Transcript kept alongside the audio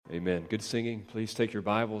Amen. Good singing. Please take your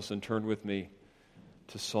Bibles and turn with me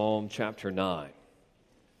to Psalm chapter 9.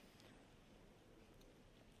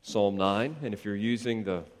 Psalm 9, and if you're using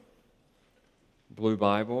the Blue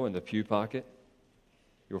Bible in the pew pocket,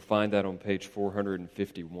 you'll find that on page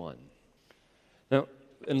 451. Now,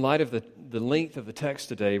 in light of the length of the text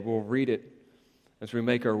today, we'll read it as we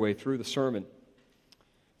make our way through the sermon.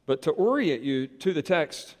 But to orient you to the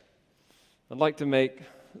text, I'd like to make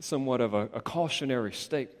somewhat of a cautionary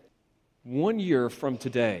statement. 1 year from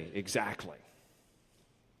today, exactly,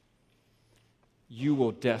 you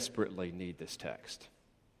will desperately need this text.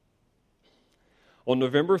 On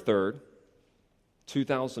November 3rd,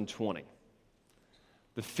 2020,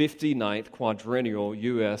 the 59th quadrennial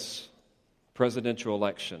U.S. presidential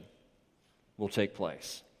election will take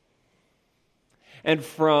place. And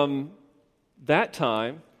from that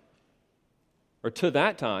time, or to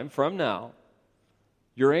that time, from now,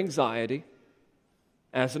 your anxiety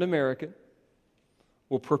as an American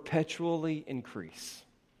will perpetually increase.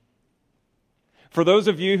 For those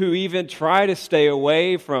of you who even try to stay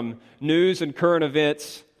away from news and current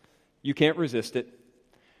events, you can't resist it.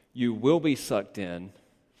 You will be sucked in,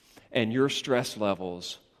 and your stress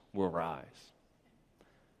levels will rise.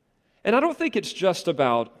 And I don't think it's just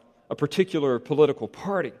about a particular political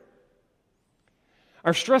party.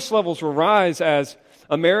 Our stress levels will rise as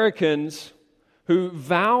Americans who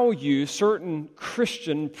value certain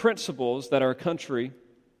Christian principles that our country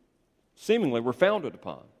seemingly were founded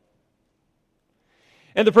upon.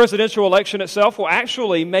 And the presidential election itself will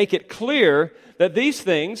actually make it clear that these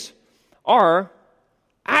things are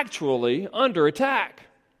actually under attack.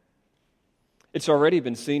 It's already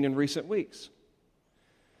been seen in recent weeks.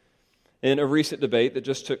 In a recent debate that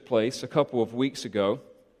just took place a couple of weeks ago,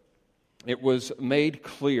 it was made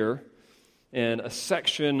clear in a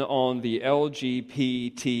section on the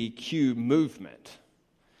LGBTQ movement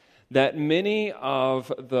that many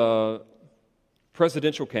of the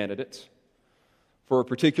presidential candidates for a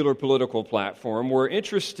particular political platform were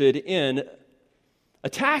interested in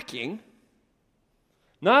attacking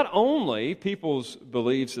not only people's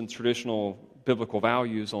beliefs and traditional biblical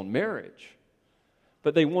values on marriage,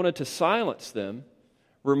 but they wanted to silence them,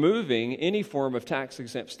 removing any form of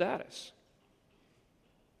tax-exempt status.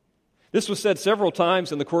 This was said several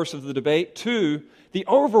times in the course of the debate to the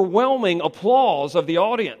overwhelming applause of the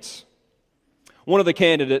audience. One of the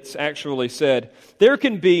candidates actually said, "There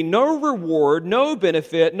can be no reward, no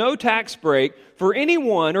benefit, no tax break for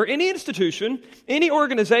anyone or any institution, any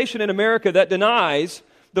organization in America that denies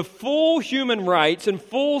the full human rights and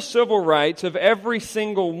full civil rights of every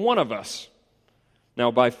single one of us."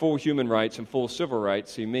 Now, by full human rights and full civil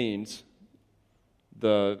rights, he means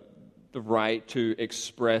the right to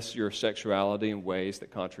express your sexuality in ways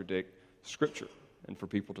that contradict Scripture, and for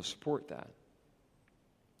people to support that.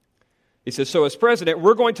 He says, so as president,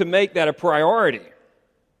 we're going to make that a priority.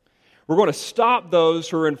 We're going to stop those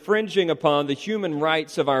who are infringing upon the human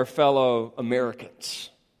rights of our fellow Americans.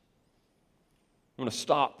 I'm going to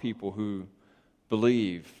stop people who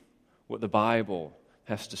believe what the Bible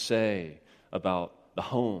has to say about the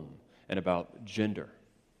home and about gender.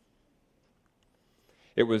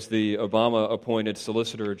 It was the Obama-appointed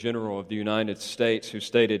Solicitor General of the United States who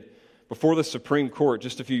stated before the Supreme Court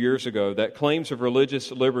just a few years ago that claims of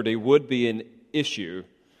religious liberty would be an issue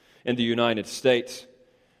in the United States.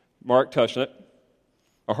 Mark Tushnet,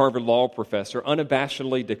 a Harvard law professor,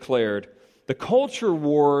 unabashedly declared, "The culture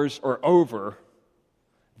wars are over.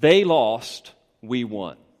 They lost, we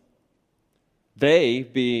won." They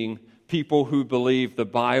being people who believe the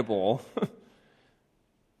Bible,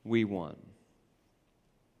 we won.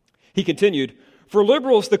 He continued, "For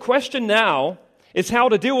liberals, the question now is how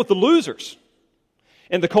to deal with the losers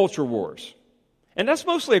in the culture wars. And that's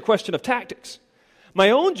mostly a question of tactics. My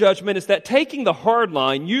own judgment is that taking the hard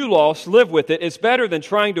line, you lost, live with it, is better than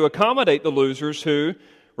trying to accommodate the losers who,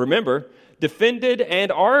 remember, defended and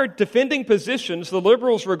are defending positions the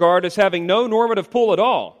liberals regard as having no normative pull at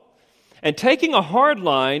all. And taking a hard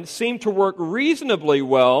line seemed to work reasonably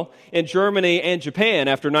well in Germany and Japan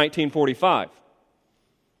after 1945.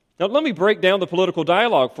 Now, let me break down the political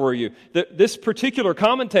dialogue for you. This particular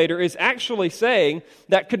commentator is actually saying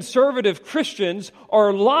that conservative Christians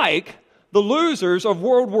are like the losers of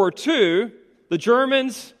World War II, the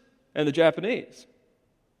Germans and the Japanese.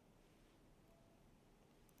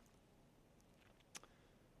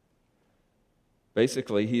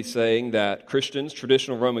 Basically, he's saying that Christians,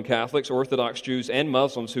 traditional Roman Catholics, Orthodox Jews, and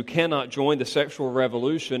Muslims who cannot join the sexual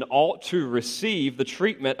revolution ought to receive the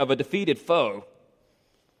treatment of a defeated foe.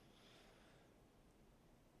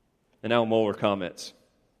 And now Mohler comments,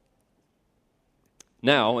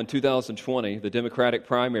 Now, in 2020, the Democratic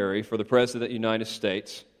primary for the President of the United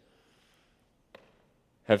States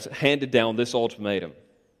has handed down this ultimatum.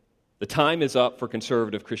 The time is up for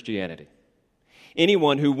conservative Christianity.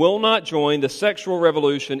 Anyone who will not join the sexual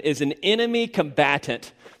revolution is an enemy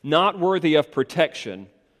combatant, not worthy of protection,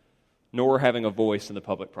 nor having a voice in the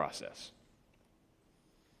public process.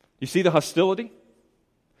 You see the hostility?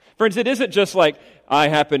 Friends, it isn't just like, I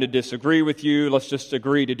happen to disagree with you, let's just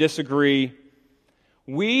agree to disagree.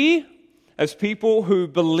 We, as people who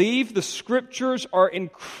believe the Scriptures, are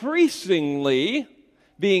increasingly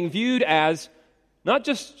being viewed as not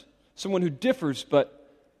just someone who differs, but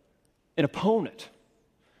an opponent,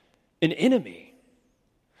 an enemy,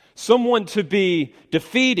 someone to be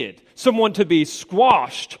defeated, someone to be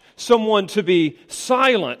squashed, someone to be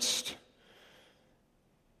silenced.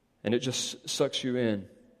 And it just sucks you in.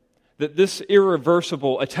 That this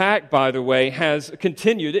irreversible attack, by the way, has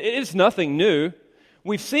continued. It is nothing new.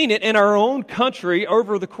 We've seen it in our own country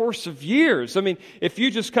over the course of years. I mean, if you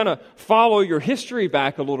just kind of follow your history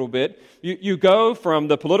back a little bit, you go from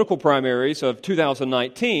the political primaries of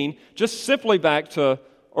 2019 just simply back to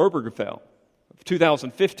Obergefell of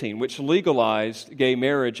 2015, which legalized gay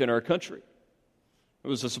marriage in our country. It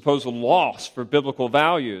was a supposed loss for biblical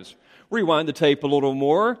values. Rewind the tape a little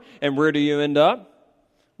more, and where do you end up?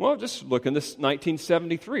 Well, just look in this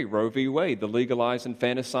 1973, Roe v. Wade, the legalized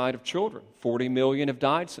infanticide of children. 40 million have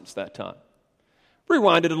died since that time.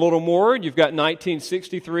 Rewind it a little more, you've got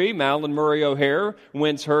 1963, Madalyn Murray O'Hair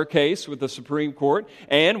wins her case with the Supreme Court,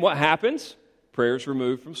 and what happens? Prayers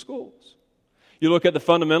removed from schools. You look at the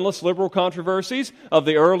fundamentalist liberal controversies of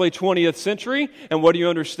the early 20th century, and what do you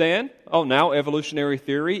understand? Oh, now evolutionary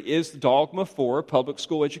theory is dogma for public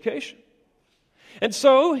school education. And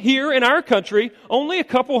so, here in our country, only a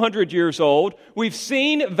couple hundred years old, we've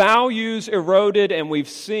seen values eroded and we've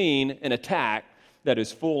seen an attack that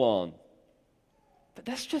is full on. But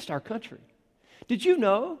that's just our country. Did you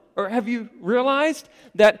know, or have you realized,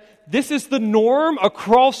 that this is the norm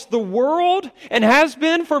across the world and has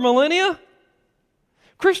been for millennia?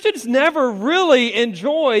 Christians never really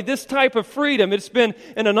enjoy this type of freedom. It's been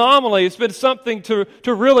an anomaly. It's been something to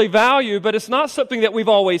really value, but it's not something that we've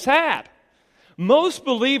always had. Most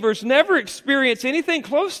believers never experience anything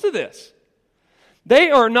close to this. They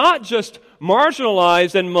are not just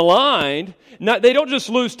marginalized and maligned. They don't just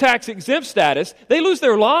lose tax-exempt status. They lose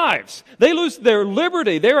their lives. They lose their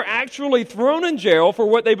liberty. They are actually thrown in jail for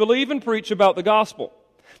what they believe and preach about the gospel.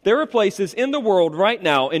 There are places in the world right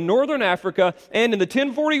now, in northern Africa and in the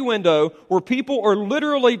 1040 window, where people are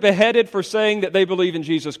literally beheaded for saying that they believe in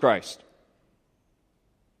Jesus Christ.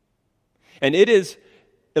 And it is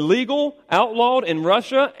illegal, outlawed in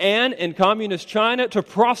Russia and in communist China to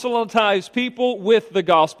proselytize people with the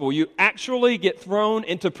gospel. You actually get thrown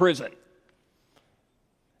into prison.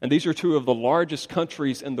 And these are two of the largest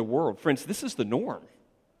countries in the world. Friends, this is the norm.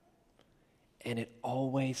 And it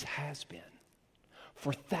always has been.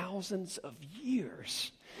 For thousands of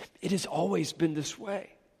years, it has always been this way.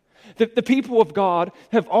 The people of God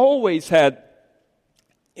have always had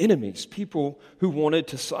enemies, people who wanted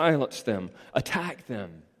to silence them, attack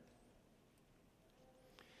them.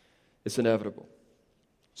 It's inevitable.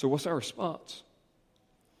 So what's our response?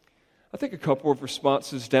 I think a couple of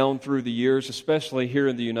responses down through the years, especially here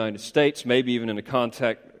in the United States, maybe even in a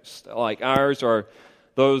context like ours, are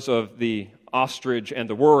those of the ostrich and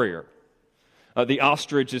the warrior. The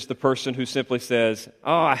ostrich is the person who simply says,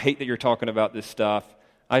 "Oh, I hate that you're talking about this stuff.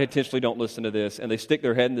 I intentionally don't listen to this," and they stick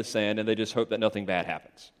their head in the sand and they just hope that nothing bad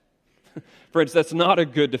happens. Friends, that's not a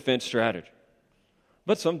good defense strategy.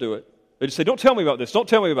 But some do it. They just say, "Don't tell me about this. Don't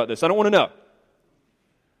tell me about this. I don't want to know."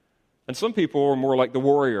 And some people are more like the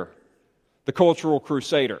warrior, the cultural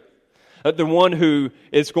crusader, the one who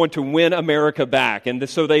is going to win America back. And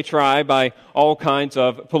so they try by all kinds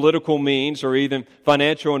of political means or even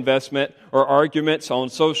financial investment or arguments on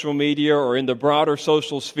social media or in the broader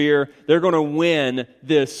social sphere, they're going to win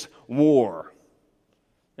this war.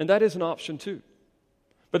 And that is an option too.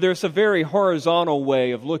 But there's a very horizontal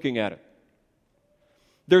way of looking at it.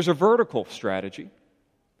 There's a vertical strategy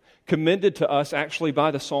commended to us actually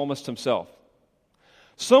by the psalmist himself.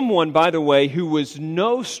 Someone, by the way, who was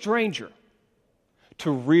no stranger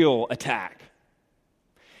to real attack.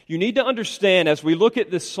 You need to understand as we look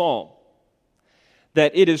at this psalm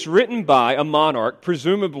that it is written by a monarch,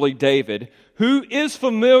 presumably David, who is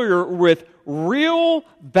familiar with real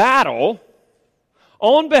battle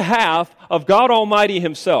on behalf of God Almighty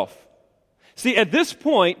himself. See, at this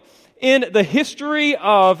point in the history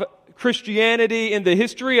of Christianity, in the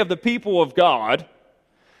history of the people of God,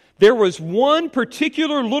 there was one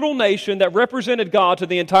particular little nation that represented God to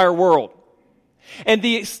the entire world. And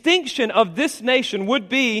the extinction of this nation would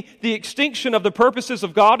be the extinction of the purposes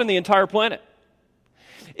of God in the entire planet.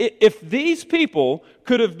 If these people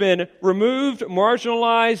could have been removed,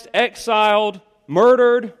 marginalized, exiled,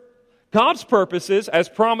 murdered, God's purposes, as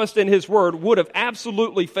promised in His Word, would have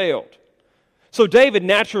absolutely failed. So David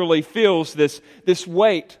naturally feels this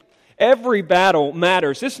weight. Every battle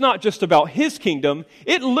matters. It's not just about his kingdom.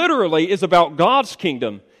 It literally is about God's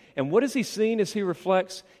kingdom. And what has he seen as he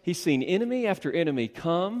reflects? He's seen enemy after enemy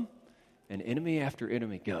come and enemy after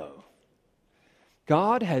enemy go.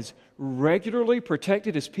 God has regularly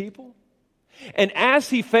protected His people. And as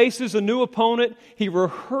he faces a new opponent, he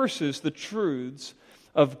rehearses the truths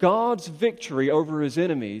of God's victory over his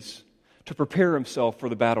enemies to prepare himself for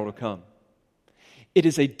the battle to come. It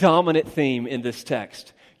is a dominant theme in this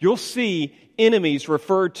text. You'll see enemies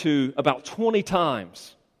referred to about 20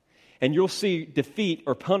 times. And you'll see defeat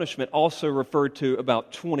or punishment also referred to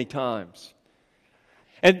about 20 times.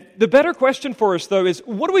 And the better question for us, though, is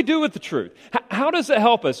what do we do with the truth? How does it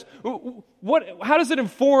help us? How does it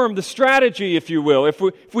inform the strategy, if you will? If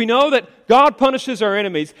we know that God punishes our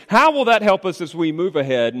enemies, how will that help us as we move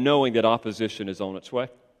ahead knowing that opposition is on its way?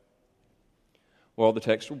 Well, the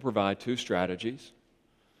text will provide two strategies.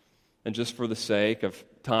 And just for the sake of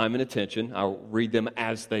time and attention, I'll read them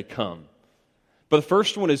as they come. But the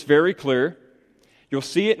first one is very clear. You'll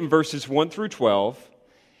see it in verses 1 through 12.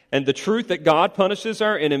 And the truth that God punishes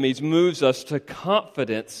our enemies moves us to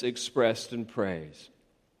confidence expressed in praise.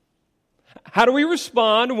 How do we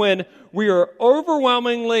respond when we are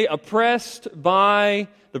overwhelmingly oppressed by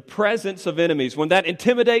the presence of enemies? When that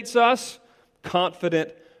intimidates us,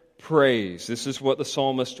 confident praise. This is what the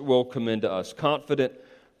psalmist will commend to us. Confident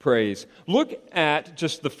praise. Look at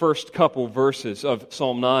just the first couple verses of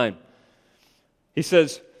Psalm 9. He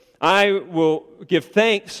says, I will give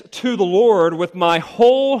thanks to the Lord with my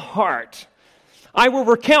whole heart. I will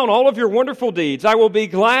recount all of your wonderful deeds. I will be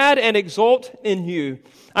glad and exult in you.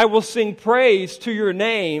 I will sing praise to your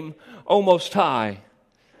name, O Most High.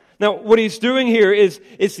 Now, what he's doing here is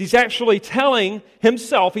he's actually telling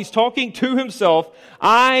himself, he's talking to himself,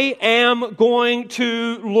 I am going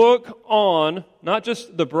to look on, not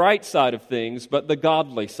just the bright side of things, but the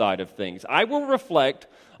godly side of things. I will reflect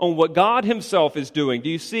on what God Himself is doing. Do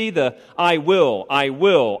you see the I will, I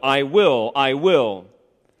will, I will, I will?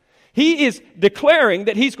 He is declaring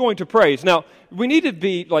that He's going to praise. Now, we need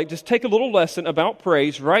to just take a little lesson about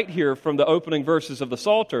praise right here from the opening verses of the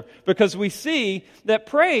Psalter, because we see that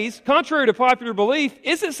praise, contrary to popular belief,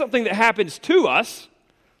 isn't something that happens to us.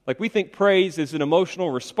 Like we think praise is an emotional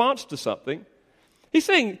response to something. He's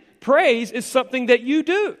saying praise is something that you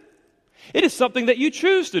do. It is something that you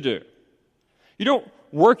choose to do. You don't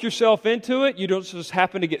work yourself into it. You don't just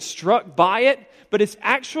happen to get struck by it, but it's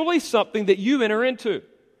actually something that you enter into.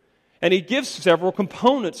 And he gives several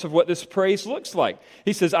components of what this praise looks like.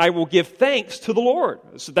 He says, I will give thanks to the Lord.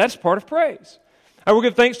 So that's part of praise. I will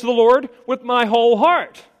give thanks to the Lord with my whole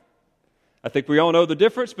heart. I think we all know the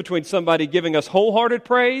difference between somebody giving us wholehearted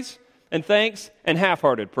praise and thanks and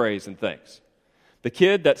half-hearted praise and thanks. The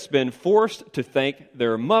kid that's been forced to thank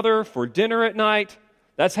their mother for dinner at night,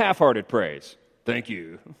 that's half-hearted praise. Thank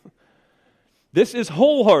you. This is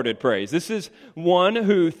wholehearted praise. This is one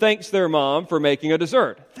who thanks their mom for making a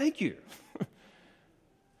dessert. Thank you.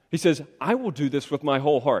 He says, I will do this with my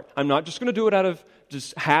whole heart. I'm not just going to do it out of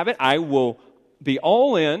just habit. I will be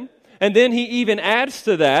all in. And then he even adds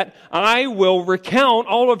to that, I will recount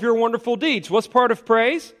all of your wonderful deeds. What's part of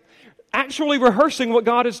praise? Actually rehearsing what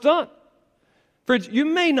God has done. Friends, you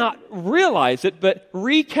may not realize it, but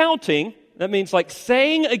recounting, that means like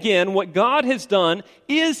saying again what God has done,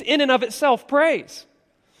 is in and of itself praise.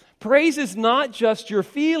 Praise is not just your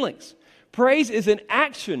feelings. Praise is an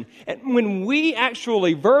action. And when we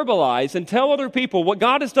actually verbalize and tell other people what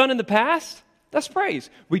God has done in the past, that's praise.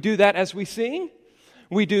 We do that as we sing.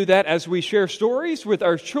 We do that as we share stories with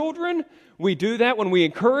our children. We do that when we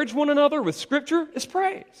encourage one another with Scripture. It's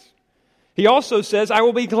praise. He also says, I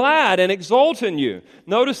will be glad and exult in you.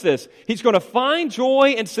 Notice this. He's going to find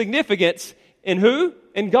joy and significance in who?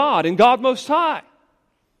 In God Most High.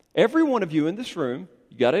 Every one of you in this room,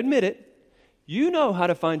 you got to admit it, you know how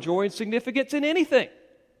to find joy and significance in anything.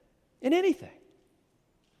 In anything.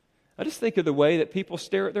 I just think of the way that people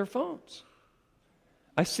stare at their phones.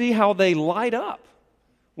 I see how they light up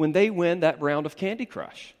when they win that round of Candy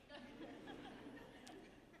Crush.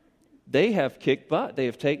 They have kicked butt. They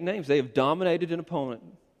have taken names. They have dominated an opponent.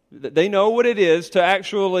 They know what it is to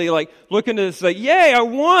actually look into this and say, yay, I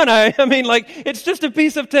won. I mean, it's just a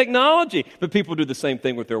piece of technology. But people do the same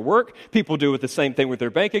thing with their work. People do the same thing with their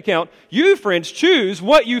bank account. You, friends, choose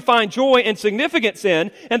what you find joy and significance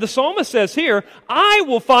in. And the psalmist says here, I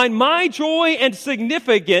will find my joy and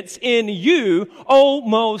significance in you, O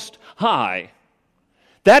Most High.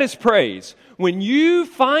 That is praise. When you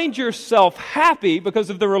find yourself happy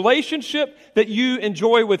because of the relationship that you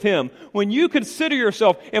enjoy with Him, when you consider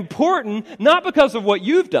yourself important, not because of what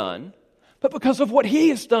you've done, but because of what He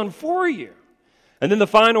has done for you. And then the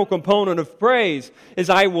final component of praise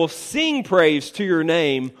is, I will sing praise to your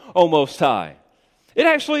name, O Most High. It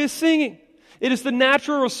actually is singing. It is the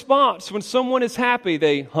natural response when someone is happy.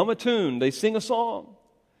 They hum a tune, they sing a song.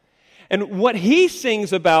 And what he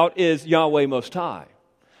sings about is Yahweh Most High.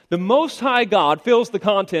 The Most High God fills the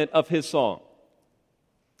content of his song.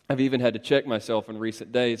 I've even had to check myself in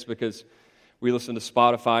recent days because we listen to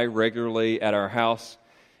Spotify regularly at our house,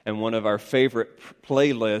 and one of our favorite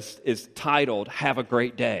playlists is titled Have a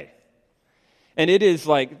Great Day. And it is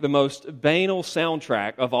like the most banal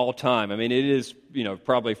soundtrack of all time. I mean, it is,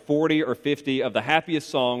 probably 40 or 50 of the happiest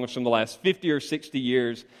songs from the last 50 or 60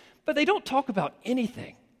 years, but they don't talk about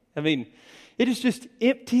anything. I mean, it is just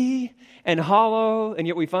empty and hollow, and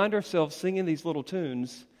yet we find ourselves singing these little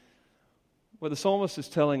tunes where the psalmist is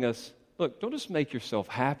telling us, look, don't just make yourself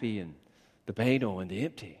happy in the banal and the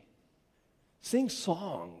empty. Sing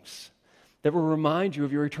songs that will remind you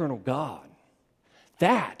of your eternal God.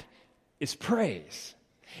 That is praise.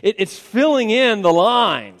 It's filling in the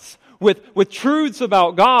lines with truths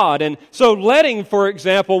about God. And so letting, for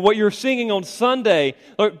example, what you're singing on Sunday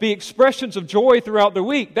be expressions of joy throughout the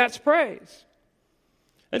week, that's praise.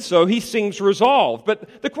 And so he sings resolve.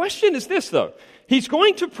 But the question is this, though. He's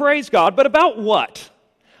going to praise God, but about what?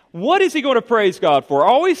 What is he going to praise God for?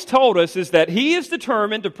 Always told us is that he is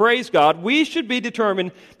determined to praise God. We should be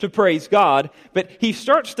determined to praise God. But he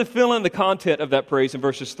starts to fill in the content of that praise in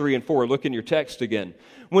verses 3 and 4. Look in your text again.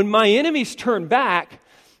 When my enemies turn back,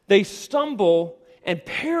 they stumble and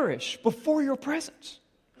perish before your presence.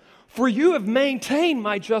 For you have maintained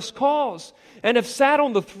my just cause and have sat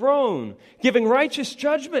on the throne, giving righteous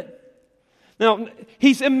judgment. Now,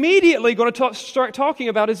 he's immediately going to start talking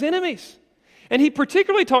about his enemies. And he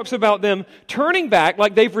particularly talks about them turning back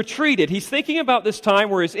like they've retreated. He's thinking about this time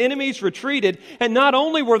where his enemies retreated, and not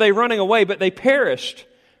only were they running away, but they perished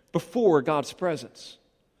before God's presence.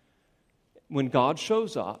 When God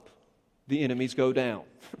shows up, the enemies go down.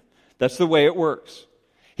 That's the way it works.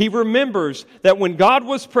 He remembers that when God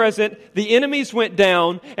was present, the enemies went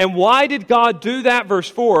down. And why did God do that? Verse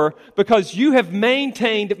 4, because you have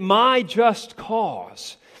maintained my just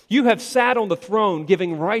cause. You have sat on the throne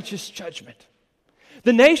giving righteous judgment.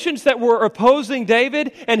 The nations that were opposing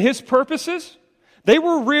David and his purposes, they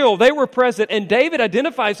were real, they were present, and David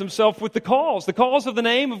identifies himself with the cause of the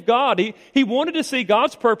name of God. He wanted to see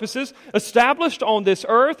God's purposes established on this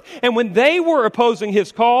earth, and when they were opposing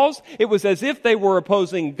his cause, it was as if they were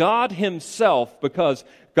opposing God himself, because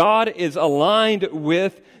God is aligned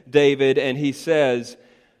with David, and he says,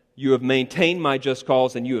 you have maintained my just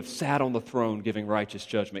cause, and you have sat on the throne giving righteous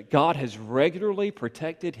judgment. God has regularly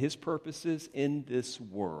protected his purposes in this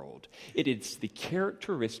world. It is the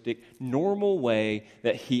characteristic, normal way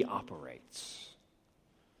that he operates.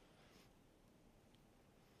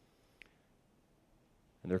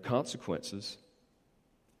 And there are consequences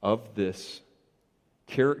of this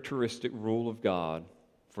characteristic rule of God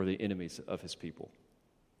for the enemies of his people.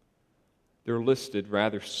 They're listed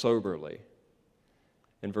rather soberly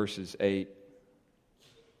in verses 5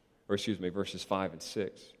 and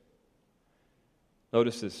 6.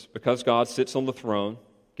 Notice this, because God sits on the throne,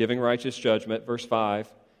 giving righteous judgment, verse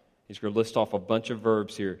 5, he's going to list off a bunch of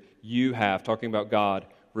verbs here. You have, talking about God,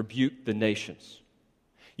 rebuked the nations.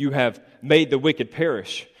 You have made the wicked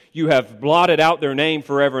perish. You have blotted out their name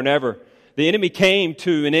forever and ever. The enemy came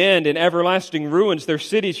to an end in everlasting ruins. Their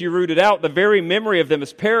cities you rooted out. The very memory of them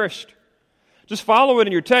has perished. Just follow it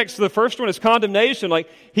in your text. The first one is condemnation. Like,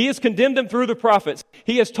 he has condemned them through the prophets.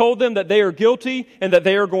 He has told them that they are guilty and that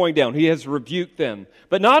they are going down. He has rebuked them.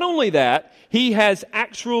 But not only that, he has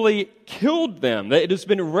actually killed them. It has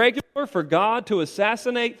been regular for God to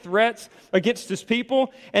assassinate threats against his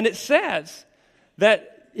people. And it says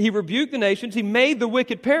that he rebuked the nations. He made the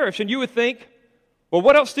wicked perish. And you would think, well,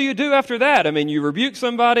 what else do you do after that? I mean, you rebuke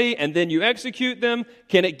somebody and then you execute them.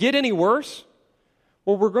 Can it get any worse?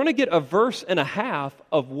 Well, we're going to get a verse and a half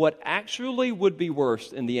of what actually would be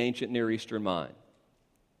worse in the ancient Near Eastern mind.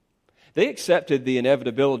 They accepted the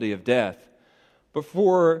inevitability of death, but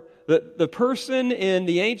for The person in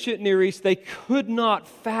the ancient Near East, they could not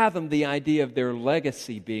fathom the idea of their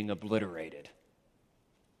legacy being obliterated.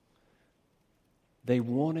 They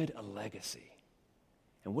wanted a legacy.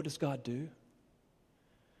 And what does God do?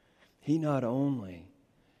 He not only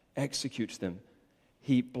executes them,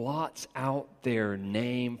 He blots out their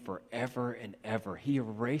name forever and ever. He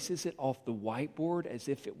erases it off the whiteboard as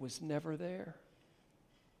if it was never there.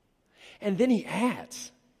 And then He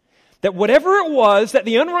adds that whatever it was that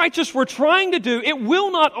the unrighteous were trying to do, it will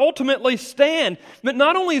not ultimately stand. But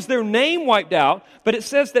not only is their name wiped out, but it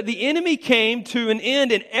says that the enemy came to an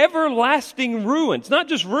end in everlasting ruins. Not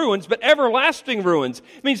just ruins, but everlasting ruins.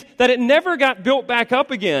 It means that it never got built back up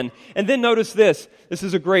again. And then notice this. This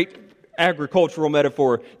is a great agricultural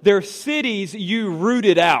metaphor. Their cities you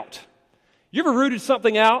rooted out. You ever rooted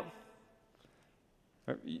something out?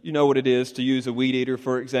 You know what it is to use a weed eater,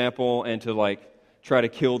 for example, and to try to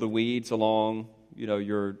kill the weeds along,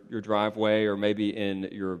 your driveway or maybe in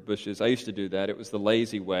your bushes. I used to do that. It was the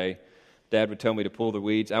lazy way. Dad would tell me to pull the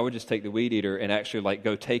weeds. I would just take the weed eater and actually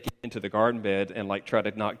go take it into the garden bed and try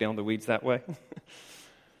to knock down the weeds that way.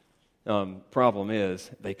 Problem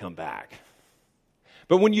is, they come back.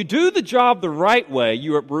 But when you do the job the right way,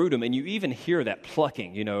 you uproot them, and you even hear that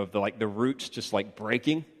plucking, of the roots just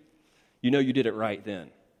breaking. You did it right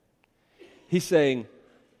then. He's saying,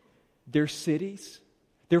 their cities,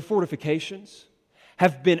 their fortifications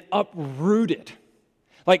have been uprooted.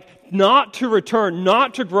 Not to return,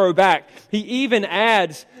 not to grow back. He even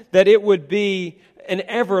adds that it would be an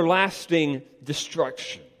everlasting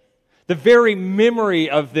destruction. The very memory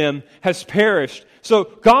of them has perished. So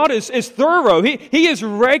God is thorough. He has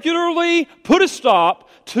regularly put a stop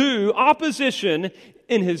to opposition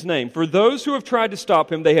in His name. For those who have tried to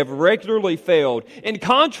stop Him, they have regularly failed. In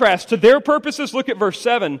contrast to their purposes, look at verse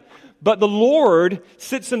 7. But the Lord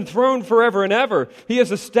sits enthroned forever and ever. He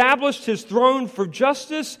has established His throne for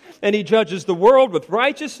justice, and He judges the world with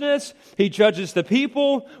righteousness. He judges the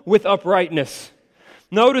people with uprightness.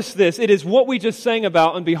 Notice this. It is what we just sang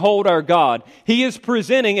about in Behold Our God. He is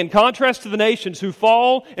presenting, in contrast to the nations who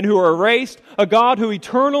fall and who are erased, a God who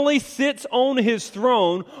eternally sits on His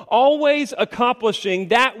throne, always accomplishing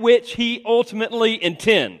that which He ultimately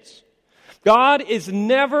intends. God is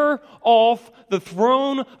never off the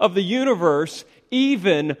throne of the universe,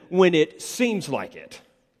 even when it seems like it.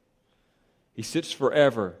 He sits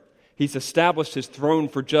forever. He's established His throne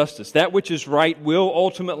for justice. That which is right will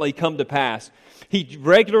ultimately come to pass. He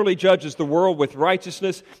regularly judges the world with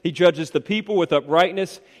righteousness. He judges the people with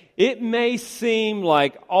uprightness. It may seem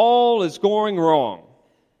like all is going wrong,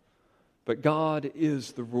 but God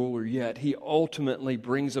is the ruler yet. He ultimately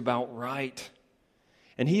brings about right.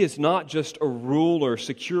 And He is not just a ruler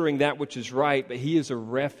securing that which is right, but He is a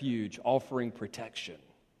refuge offering protection.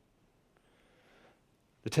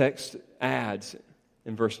 The text adds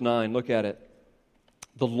in verse 9, look at it.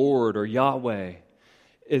 The Lord, or Yahweh,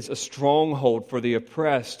 is a stronghold for the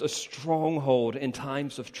oppressed, a stronghold in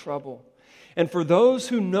times of trouble. And for those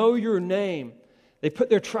who know Your name, they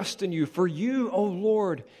put their trust in You. For You, O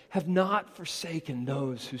Lord, have not forsaken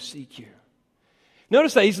those who seek You.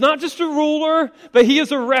 Notice that He's not just a ruler, but He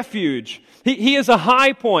is a refuge. He is a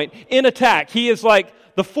high point in attack. He is like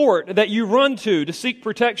the fort that you run to seek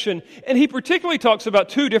protection. And He particularly talks about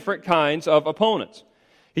two different kinds of opponents.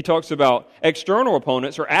 He talks about external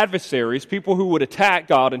opponents or adversaries, people who would attack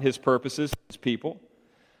God and His purposes, His people.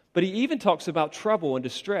 But He even talks about trouble and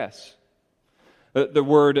distress. The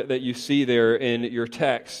word that you see there in your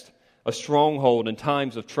text, a stronghold in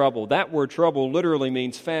times of trouble, that word trouble literally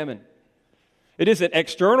means famine. It isn't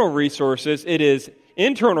external resources, it is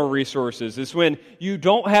internal resources. It's when you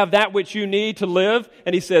don't have that which you need to live,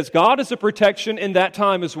 and He says God is a protection in that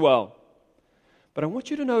time as well. But I want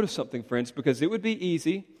you to notice something, friends, because it would be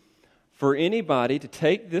easy for anybody to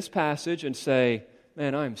take this passage and say,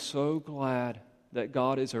 man, I'm so glad that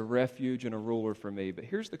God is a refuge and a ruler for me. But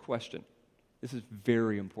here's the question. This is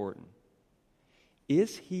very important.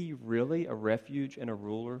 Is He really a refuge and a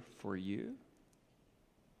ruler for you?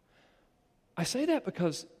 I say that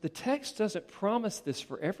because the text doesn't promise this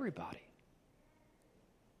for everybody.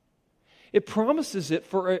 It promises it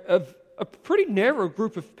for a pretty narrow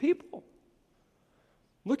group of people.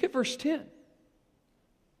 Look at verse 10.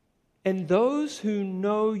 And those who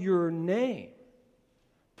know Your name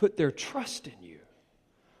put their trust in You.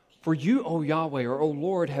 For You, O Yahweh, or O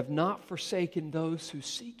Lord, have not forsaken those who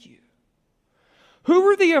seek You.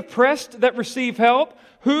 Who are the oppressed that receive help?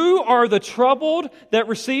 Who are the troubled that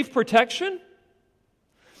receive protection?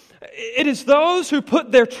 It is those who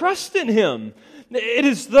put their trust in Him. It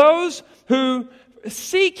is those who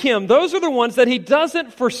seek Him. Those are the ones that He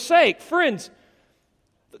doesn't forsake. Friends,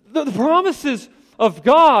 The promises of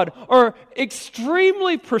God are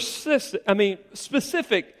extremely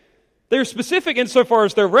specific. They're specific insofar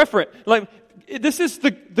as they're referent. Like, this is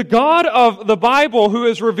the God of the Bible who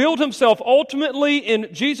has revealed himself ultimately in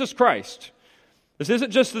Jesus Christ. This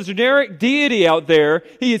isn't just the generic deity out there.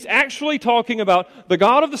 He is actually talking about the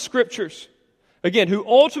God of the Scriptures. Again, who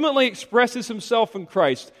ultimately expresses himself in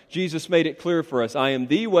Christ. Jesus made it clear for us. I am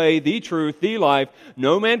the way, the truth, the life.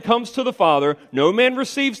 No man comes to the Father. No man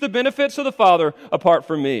receives the benefits of the Father apart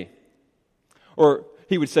from me. Or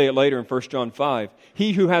he would say it later in 1 John 5.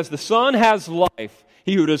 He who has the Son has life.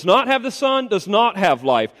 He who does not have the Son does not have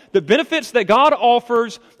life. The benefits that God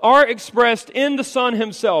offers are expressed in the Son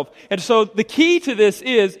himself. And so the key to this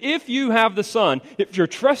is, if you have the Son, if you're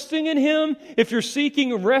trusting in him, if you're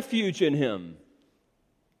seeking refuge in him.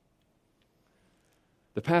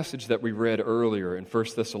 The passage that we read earlier in 1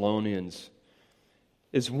 Thessalonians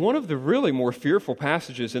is one of the really more fearful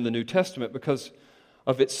passages in the New Testament because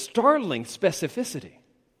of its startling specificity.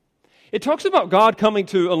 It talks about God coming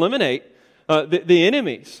to eliminate the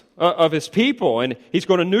enemies of his people, and he's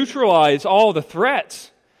going to neutralize all the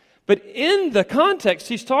threats. But in the context,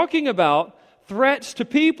 he's talking about threats to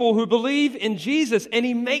people who believe in Jesus, and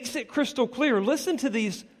he makes it crystal clear. Listen to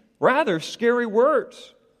these rather scary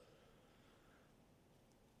words.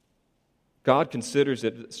 God considers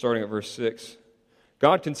it, starting at verse 6,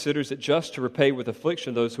 God considers it just to repay with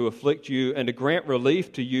affliction those who afflict you and to grant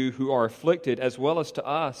relief to you who are afflicted as well as to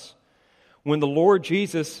us. When the Lord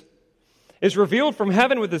Jesus is revealed from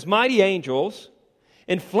heaven with his mighty angels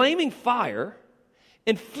in flaming fire,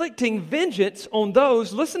 inflicting vengeance on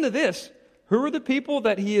those, listen to this, who are the people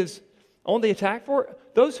that he is on the attack for?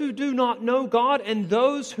 Those who do not know God and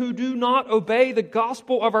those who do not obey the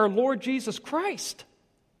gospel of our Lord Jesus Christ.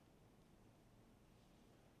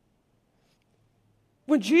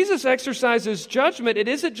 When Jesus exercises judgment, it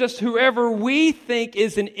isn't just whoever we think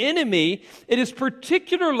is an enemy. It is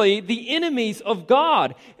particularly the enemies of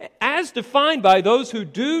God, as defined by those who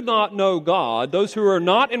do not know God, those who are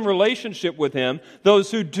not in relationship with him,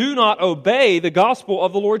 those who do not obey the gospel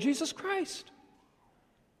of the Lord Jesus Christ.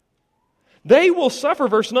 They will suffer,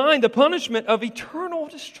 verse 9, the punishment of eternal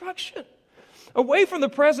destruction, away from the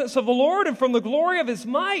presence of the Lord and from the glory of his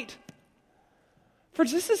might. For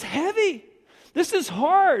this is heavy. This is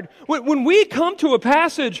hard. When we come to a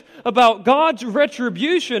passage about God's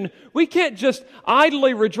retribution, we can't just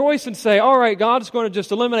idly rejoice and say, all right, God's going to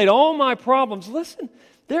just eliminate all my problems. Listen,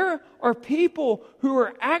 there are people who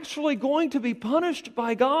are actually going to be punished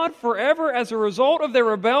by God forever as a result of their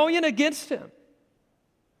rebellion against him.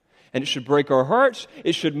 And it should break our hearts.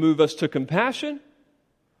 It should move us to compassion.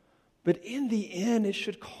 But in the end, it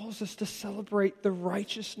should cause us to celebrate the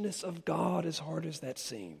righteousness of God, as hard as that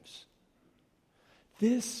seems.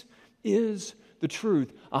 This is the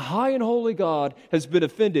truth. A high and holy God has been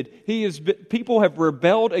offended. People have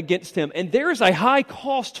rebelled against him, and there is a high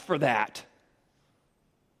cost for that.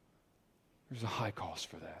 There's a high cost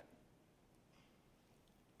for that.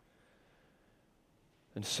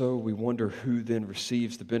 And so we wonder who then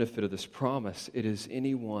receives the benefit of this promise. It is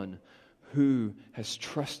anyone who has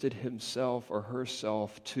trusted himself or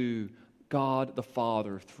herself to God the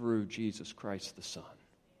Father through Jesus Christ the Son.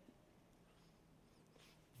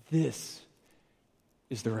 This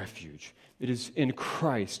is the refuge. It is in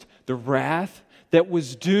Christ. The wrath that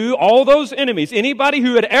was due all those enemies, anybody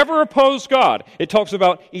who had ever opposed God. It talks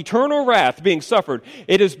about eternal wrath being suffered.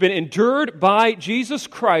 It has been endured by Jesus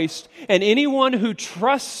Christ, and anyone who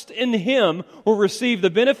trusts in him will receive the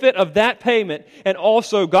benefit of that payment, and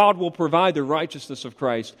also God will provide the righteousness of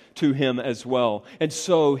Christ to him as well. And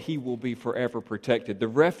so he will be forever protected. The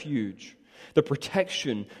refuge, the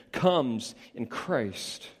protection comes in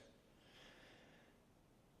Christ.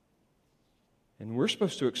 And we're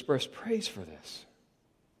supposed to express praise for this.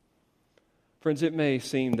 Friends, it may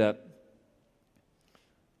seem that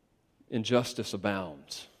injustice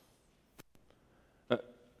abounds.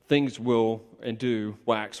 Things will and do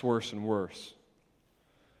wax worse and worse.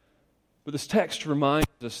 But this text reminds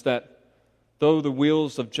us that though the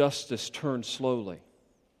wheels of justice turn slowly,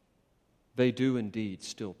 they do indeed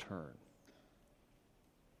still turn.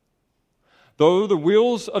 Though the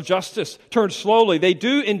wheels of justice turn slowly, they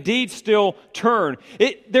do indeed still turn.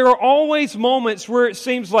 There are always moments where it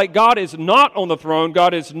seems like God is not on the throne,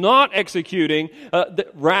 God is not executing the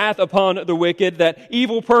wrath upon the wicked, that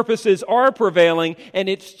evil purposes are prevailing, and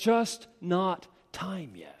it's just not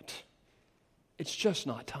time yet. It's just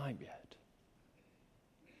not time yet.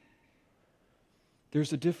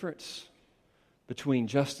 There's a difference between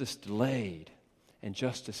justice delayed and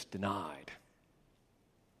justice denied.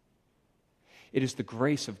 It is the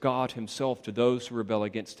grace of God himself to those who rebel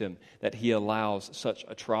against him that he allows such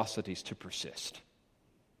atrocities to persist.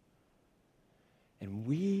 And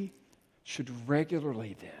we should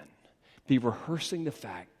regularly then be rehearsing the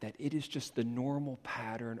fact that it is just the normal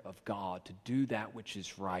pattern of God to do that which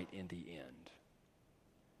is right in the end.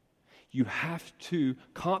 You have to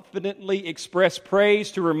confidently express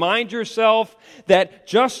praise to remind yourself that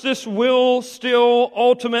justice will still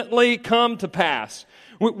ultimately come to pass.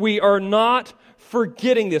 We are not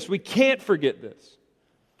forgetting this. We can't forget this.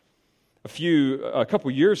 A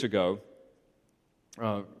couple years ago,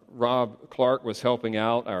 Rob Clark was helping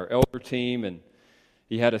out our elder team, and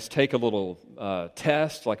he had us take a little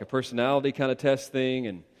test, like a personality kind of test thing,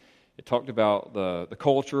 and it talked about the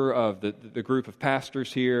culture of the group of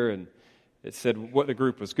pastors here, and it said what the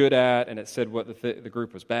group was good at, and it said what the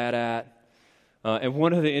group was bad at. And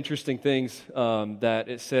one of the interesting things that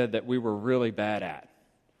it said that we were really bad at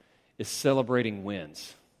is celebrating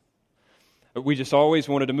wins. We just always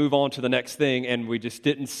wanted to move on to the next thing, and we just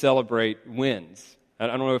didn't celebrate wins. I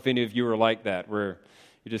don't know if any of you are like that, where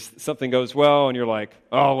something goes well, and you're like,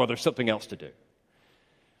 oh, well, there's something else to do.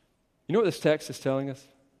 You know what this text is telling us?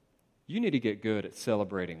 You need to get good at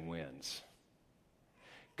celebrating wins.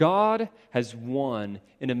 God has won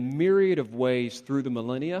in a myriad of ways through the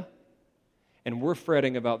millennia, and we're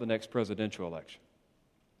fretting about the next presidential election.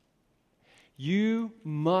 You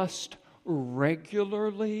must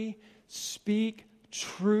regularly speak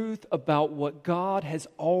truth about what God has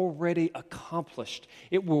already accomplished.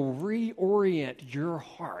 It will reorient your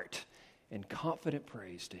heart in confident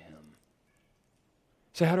praise to Him.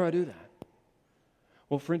 So how do I do that?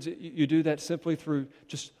 Well, friends, you do that simply through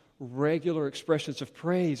just regular expressions of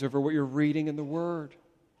praise over what you're reading in the Word.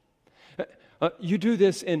 You do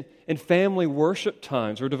this in family worship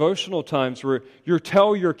times or devotional times where you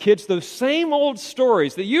tell your kids those same old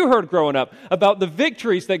stories that you heard growing up about the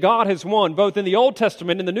victories that God has won, both in the Old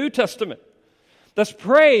Testament and the New Testament. That's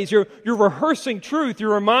praise. You're rehearsing truth.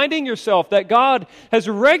 You're reminding yourself that God has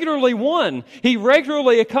regularly won. He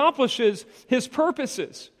regularly accomplishes His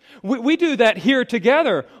purposes. We do that here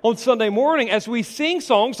together on Sunday morning as we sing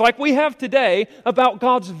songs like we have today about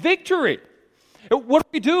God's victory. What are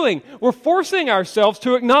we doing? We're forcing ourselves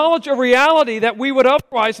to acknowledge a reality that we would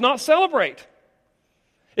otherwise not celebrate.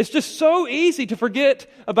 It's just so easy to forget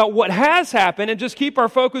about what has happened and just keep our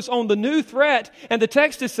focus on the new threat. And the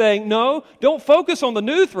text is saying, no, don't focus on the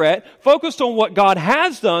new threat. Focus on what God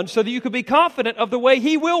has done so that you can be confident of the way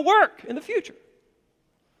He will work in the future.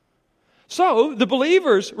 So, the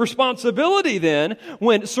believer's responsibility then,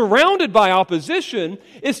 when surrounded by opposition,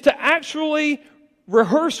 is to actually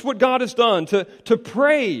rehearse what God has done, to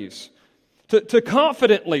praise, to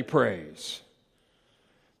confidently praise.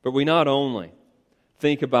 But we not only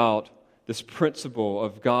think about this principle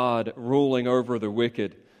of God ruling over the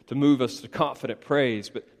wicked to move us to confident praise,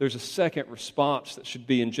 but there's a second response that should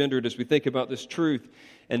be engendered as we think about this truth,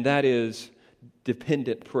 and that is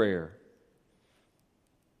dependent prayer.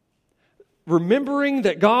 Remembering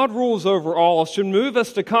that God rules over all should move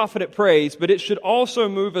us to confident praise, but it should also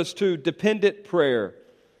move us to dependent prayer.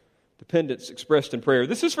 Dependence expressed in prayer.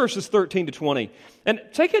 This is verses 13 to 20. And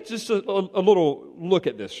take it just a little look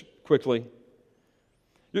at this quickly.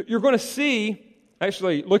 You're going to see,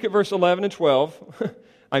 actually, look at verse 11 and 12.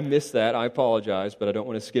 I missed that. I apologize, but I don't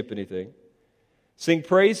want to skip anything. Sing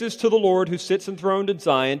praises to the Lord who sits enthroned in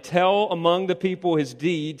Zion. Tell among the people His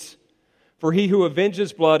deeds. For He who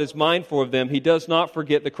avenges blood is mindful of them. He does not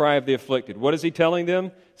forget the cry of the afflicted. What is He telling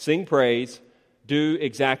them? Sing praise. Do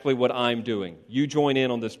exactly what I'm doing. You join in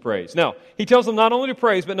on this praise. Now, He tells them not only to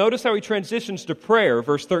praise, but notice how He transitions to prayer,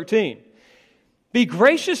 verse 13. Be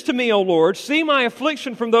gracious to me, O Lord. See my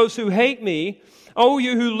affliction from those who hate me. O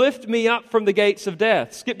you who lift me up from the gates of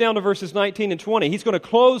death. Skip down to verses 19 and 20. He's going to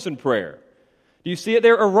close in prayer. Do you see it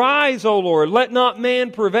there? Arise, O Lord. Let not man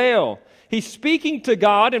prevail. He's speaking to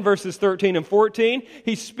God in verses 13 and 14.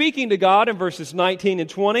 He's speaking to God in verses 19 and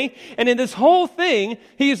 20. And in this whole thing,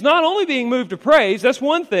 he is not only being moved to praise, that's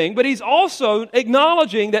one thing, but he's also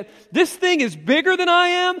acknowledging that this thing is bigger than I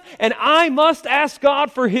am, and I must ask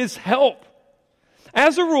God for His help.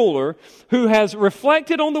 As a ruler who has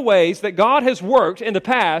reflected on the ways that God has worked in the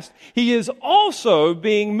past, he is also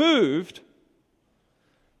being moved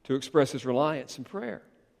to express his reliance in prayer.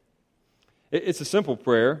 It's a simple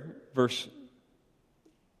prayer. Verse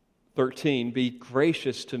 13, be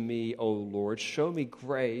gracious to me, O Lord. Show me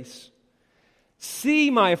grace. See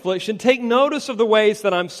my affliction. Take notice of the ways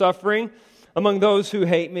that I'm suffering among those who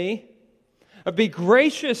hate me. Be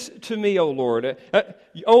gracious to me, O Lord.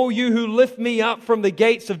 O you who lift me up from the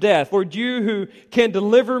gates of death. Lord, you who can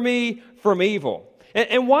deliver me from evil.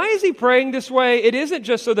 And why is he praying this way? It isn't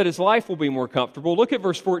just so that his life will be more comfortable. Look at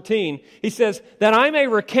verse 14. He says, that I may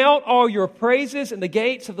recount all your praises in the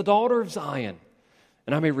gates of the daughter of Zion,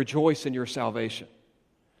 and I may rejoice in your salvation.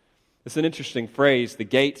 It's an interesting phrase, the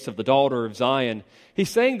gates of the daughter of Zion. He's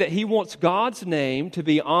saying that he wants God's name to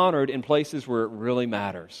be honored in places where it really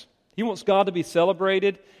matters. He wants God to be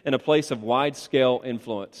celebrated in a place of wide-scale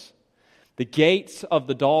influence. The gates of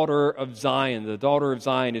the daughter of Zion. The daughter of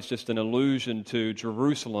Zion is just an allusion to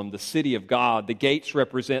Jerusalem, the city of God. The gates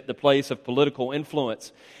represent the place of political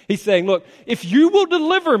influence. He's saying, look, if you will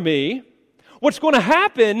deliver me, what's going to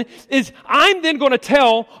happen is I'm then going to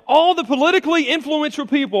tell all the politically influential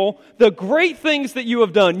people the great things that you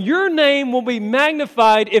have done. Your name will be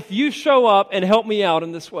magnified if you show up and help me out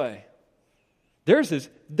in this way. There's his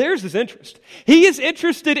interest. He is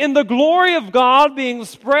interested in the glory of God being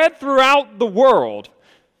spread throughout the world.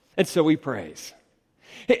 And so he prays.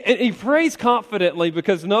 He prays confidently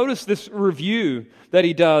because notice this review that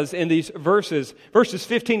he does in these verses. Verses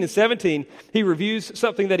 15 and 17, he reviews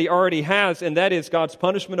something that he already has, and that is God's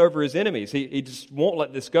punishment over his enemies. He just won't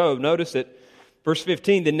let this go. Notice it. Verse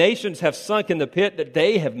 15, the nations have sunk in the pit that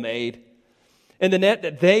they have made, and the net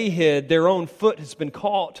that they hid, their own foot has been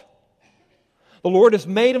caught. The Lord has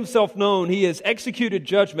made himself known. He has executed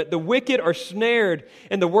judgment. The wicked are snared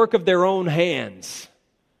in the work of their own hands.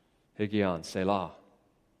 Higgaion, Selah.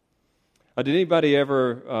 Did anybody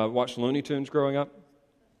ever watch Looney Tunes growing up?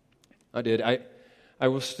 I did. I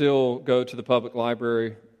will still go to the public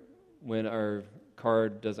library when our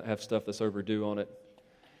card doesn't have stuff that's overdue on it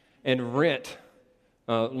and rent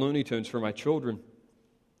Looney Tunes for my children.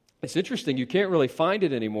 It's interesting. You can't really find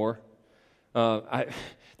it anymore.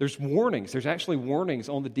 There's warnings. There's actually warnings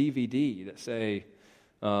on the DVD that say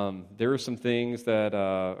there are some things that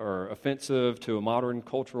are offensive to a modern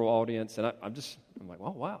cultural audience. And I'm like, oh,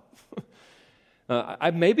 wow.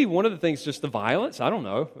 Maybe one of the things just the violence. I don't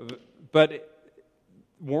know. But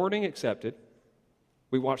warning accepted.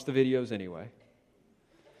 We watch the videos anyway.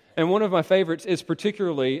 And one of my favorites is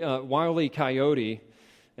particularly Wile E. Coyote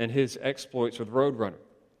and his exploits with Roadrunner.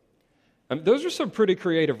 Those are some pretty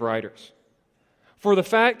creative writers. For the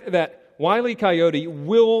fact that Wile E. Coyote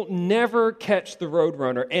will never catch the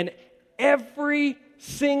Roadrunner, and every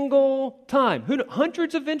single time,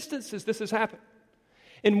 hundreds of instances this has happened,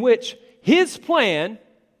 in which his plan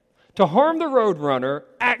to harm the Roadrunner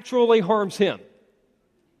actually harms him.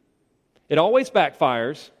 It always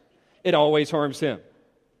backfires. It always harms him.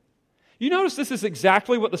 You notice this is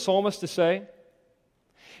exactly what the psalmist is saying?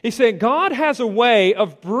 He's saying God has a way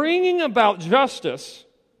of bringing about justice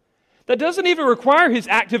that doesn't even require his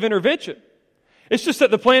active intervention. It's just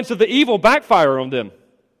that the plans of the evil backfire on them.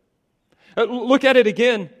 Look at it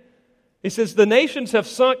again. He says, the nations have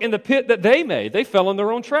sunk in the pit that they made. They fell in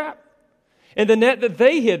their own trap. And the net that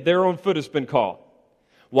they hid, their own foot has been caught.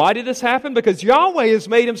 Why did this happen? Because Yahweh has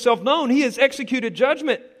made himself known. He has executed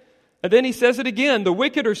judgment. And then he says it again, the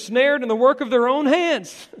wicked are snared in the work of their own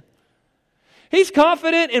hands. He's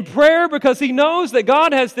confident in prayer because he knows that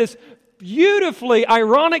God has this beautifully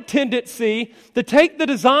ironic tendency to take the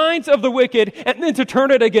designs of the wicked and then to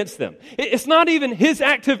turn it against them. It's not even his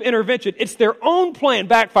active intervention. It's their own plan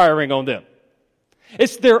backfiring on them.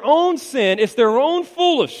 It's their own sin. It's their own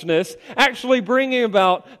foolishness actually bringing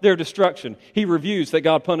about their destruction. He reviews that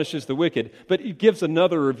God punishes the wicked, but he gives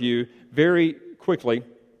another review very quickly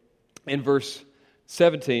in verse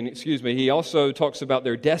 17, he also talks about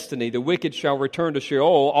their destiny. The wicked shall return to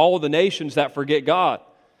Sheol, all of the nations that forget God.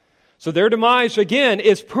 So their demise, again,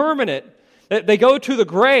 is permanent. They go to the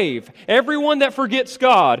grave. Everyone that forgets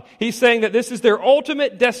God, he's saying that this is their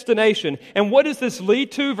ultimate destination. And what does this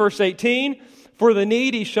lead to? Verse 18, for the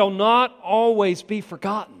needy shall not always be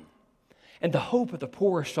forgotten, and the hope of the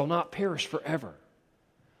poor shall not perish forever.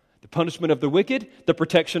 The punishment of the wicked, the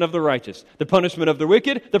protection of the righteous. The punishment of the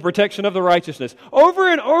wicked, the protection of the righteousness. Over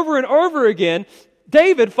and over and over again,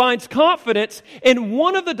 David finds confidence in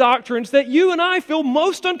one of the doctrines that you and I feel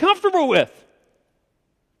most uncomfortable with.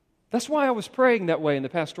 That's why I was praying that way in the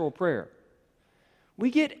pastoral prayer.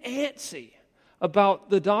 We get antsy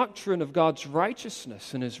about the doctrine of God's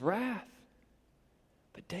righteousness and his wrath.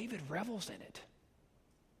 But David revels in it.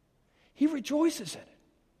 He rejoices in it.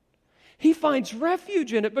 He finds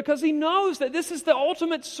refuge in it because he knows that this is the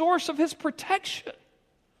ultimate source of his protection.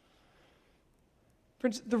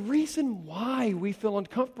 Friends, the reason why we feel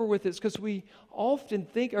uncomfortable with it is because we often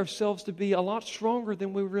think ourselves to be a lot stronger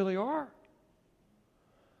than we really are.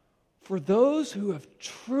 For those who have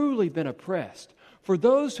truly been oppressed, for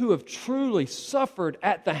those who have truly suffered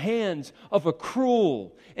at the hands of a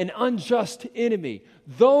cruel and unjust enemy,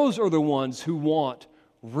 those are the ones who want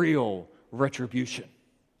real retribution.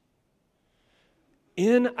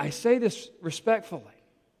 I say this respectfully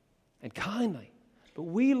and kindly, but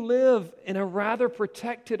we live in a rather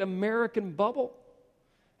protected American bubble,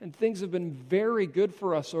 and things have been very good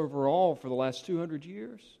for us overall for the last 200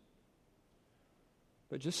 years.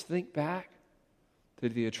 But just think back to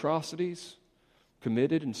the atrocities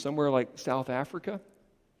committed in somewhere like South Africa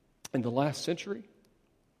in the last century,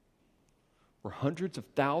 where hundreds of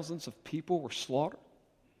thousands of people were slaughtered.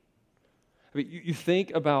 I mean, you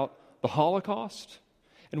think about the Holocaust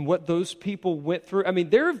and what those people went through. I mean,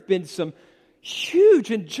 there have been some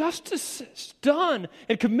huge injustices done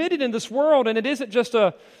and committed in this world, and it isn't just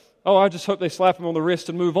I just hope they slap him on the wrist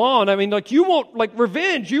and move on. I mean, you want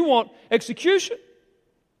revenge, you want execution.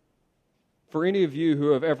 For any of you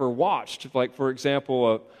who have ever watched, for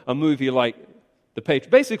example, a movie like The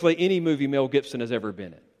Patriot, basically any movie Mel Gibson has ever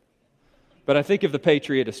been in, but I think of The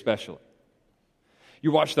Patriot especially.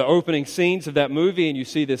 You watch the opening scenes of that movie and you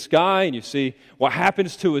see this guy and you see what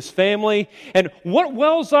happens to his family. And what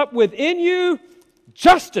wells up within you?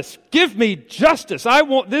 Justice. Give me justice. I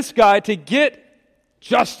want this guy to get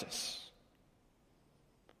justice.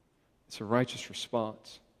 It's a righteous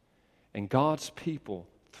response. And God's people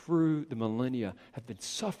through the millennia have been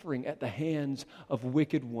suffering at the hands of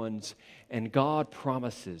wicked ones. And God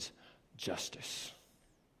promises justice.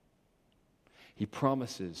 He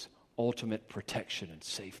promises ultimate protection and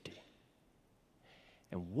safety.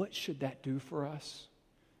 And what should that do for us?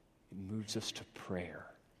 It moves us to prayer.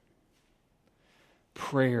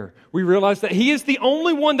 Prayer. We realize that He is the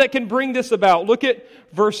only one that can bring this about. Look at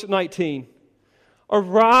verse 19.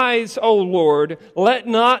 Arise, O Lord, let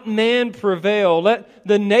not man prevail. Let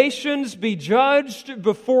the nations be judged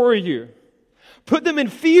before you. Put them in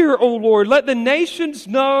fear, O Lord. Let the nations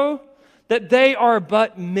know that they are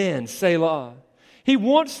but men. Selah. He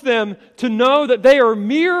wants them to know that they are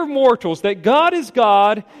mere mortals, that God is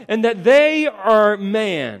God, and that they are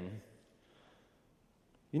man.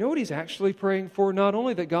 You know what he's actually praying for? Not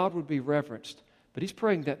only that God would be reverenced, but he's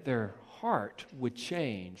praying that their heart would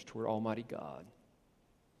change toward Almighty God.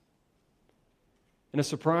 In a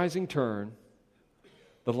surprising turn,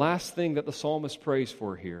 the last thing that the psalmist prays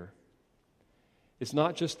for here is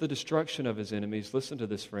not just the destruction of his enemies. Listen to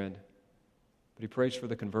this, friend. But he prays for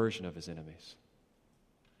the conversion of his enemies.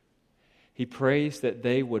 He prays that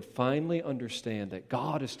they would finally understand that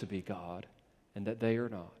God is to be God and that they are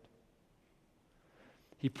not.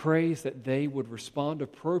 He prays that they would respond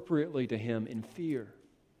appropriately to Him in fear,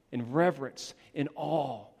 in reverence, in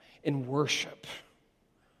awe, in worship.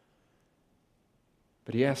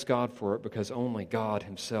 But he asks God for it because only God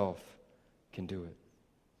Himself can do it.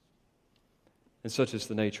 And such is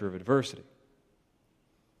the nature of adversity.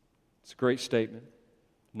 It's a great statement,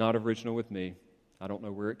 not original with me. I don't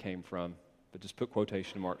know where it came from, but just put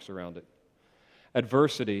quotation marks around it.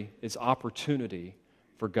 Adversity is opportunity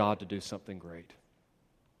for God to do something great.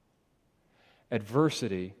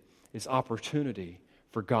 Adversity is opportunity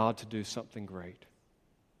for God to do something great.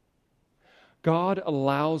 God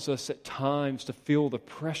allows us at times to feel the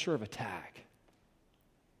pressure of attack,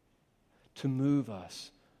 to move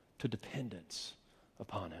us to dependence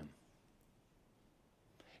upon Him.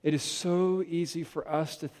 It is so easy for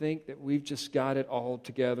us to think that we've just got it all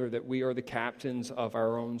together, that we are the captains of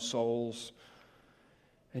our own souls.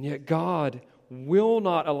 And yet God will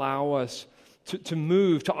not allow us to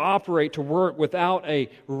move, to operate, to work without a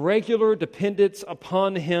regular dependence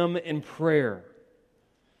upon Him in prayer.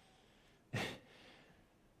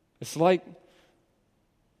 It's like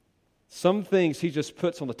some things He just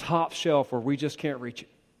puts on the top shelf where we just can't reach it.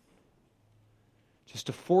 Just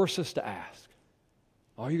to force us to ask.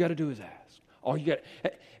 All you got to do is ask. All you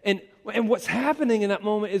got, and what's happening in that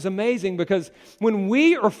moment is amazing, because when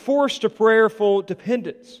we are forced to prayerful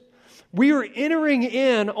dependence, we are entering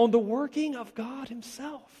in on the working of God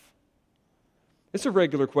Himself. It's a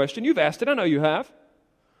regular question. You've asked it. I know you have.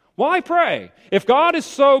 Why pray? If God is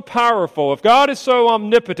so powerful, if God is so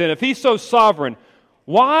omnipotent, if He's so sovereign,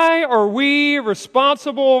 why are we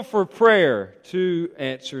responsible for prayer? Two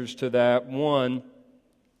answers to that. One,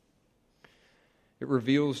 it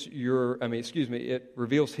reveals it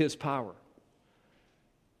reveals His power.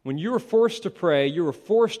 When you are forced to pray, you are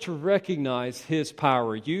forced to recognize His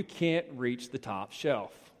power. You can't reach the top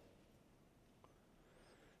shelf.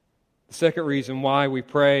 The second reason why we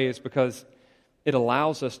pray is because it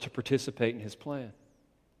allows us to participate in His plan.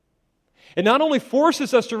 It not only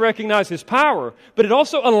forces us to recognize His power, but it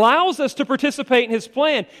also allows us to participate in His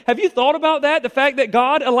plan. Have you thought about that? The fact that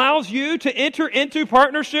God allows you to enter into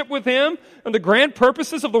partnership with Him and the grand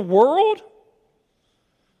purposes of the world?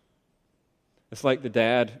 It's like the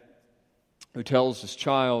dad who tells his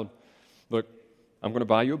child, look, I'm going to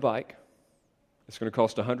buy you a bike. It's going to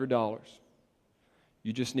cost $100.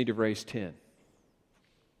 You just need to raise 10.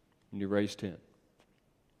 And you raise 10.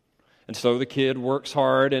 And so the kid works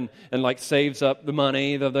hard and like saves up the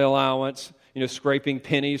money, the allowance, scraping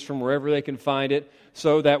pennies from wherever they can find it,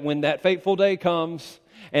 so that when that fateful day comes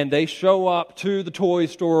and they show up to the toy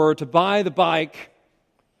store to buy the bike,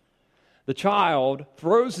 the child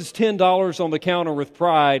throws his $10 on the counter with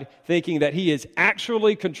pride, thinking that he has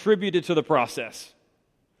actually contributed to the process.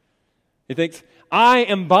 He thinks, I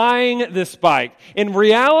am buying this bike. In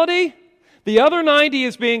reality, the other 90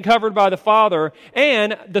 is being covered by the father,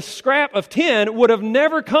 and the scrap of 10 would have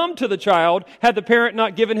never come to the child had the parent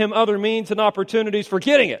not given him other means and opportunities for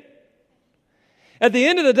getting it. At the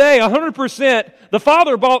end of the day, 100%, the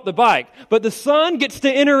father bought the bike, but the son gets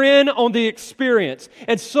to enter in on the experience.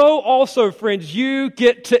 And so also, friends, you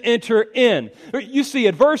get to enter in. You see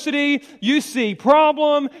adversity, you see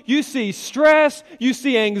problem, you see stress, you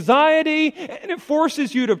see anxiety, and it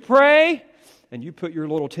forces you to pray. And you put your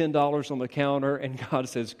little $10 on the counter, and God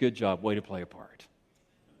says, good job, way to play a part.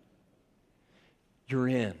 You're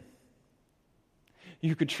in.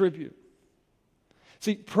 You contribute.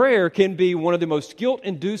 See, prayer can be one of the most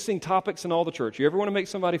guilt-inducing topics in all the church. You ever want to make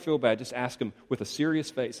somebody feel bad, just ask them with a serious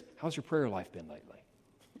face, how's your prayer life been lately?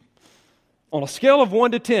 On a scale of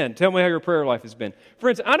 1 to 10, tell me how your prayer life has been.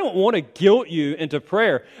 Friends, I don't want to guilt you into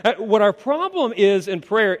prayer. What our problem is in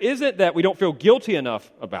prayer isn't that we don't feel guilty enough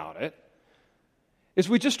about it. Is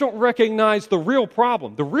we just don't recognize the real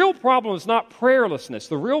problem. The real problem is not prayerlessness.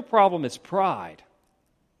 The real problem is pride.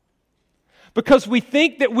 Because we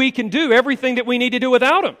think that we can do everything that we need to do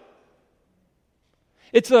without Him.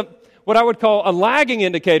 It's what I would call a lagging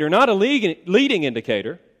indicator, not a leading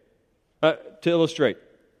indicator. To illustrate,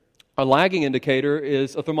 a lagging indicator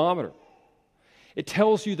is a thermometer. It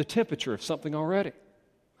tells you the temperature of something already.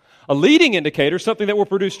 A leading indicator, something that will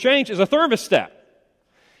produce change, is a thermostat.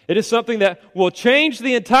 It is something that will change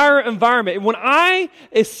the entire environment. When I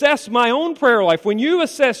assess my own prayer life, when you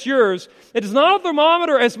assess yours, it is not a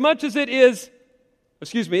thermometer as much as it is,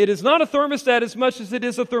 it is not a thermostat as much as it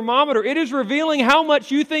is a thermometer. It is revealing how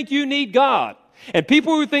much you think you need God. And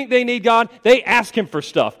people who think they need God, they ask Him for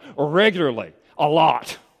stuff regularly, a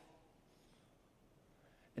lot.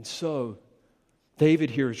 And so, David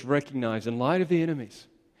here is recognized in light of the enemies,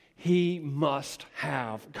 he must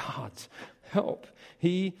have God's help.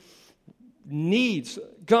 He needs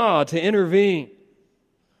God to intervene.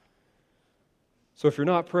 So if you're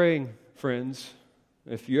not praying, friends,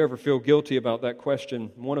 if you ever feel guilty about that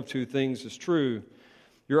question, one of two things is true.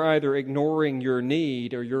 You're either ignoring your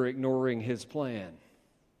need or you're ignoring His plan.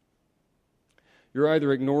 You're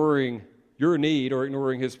either ignoring your need or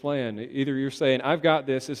ignoring His plan. Either you're saying, I've got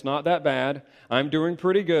this, it's not that bad, I'm doing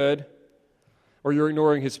pretty good, or you're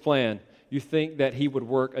ignoring His plan. You think that He would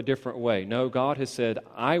work a different way. No, God has said,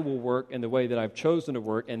 I will work in the way that I've chosen to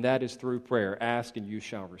work, and that is through prayer. Ask and you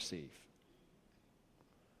shall receive.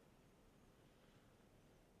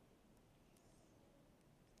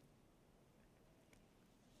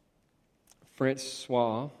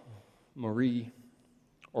 Francois Marie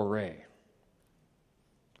Auré.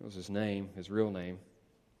 That was his name, his real name.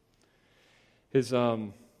 His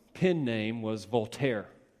pen name was Voltaire.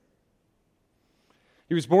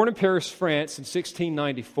 He was born in Paris, France in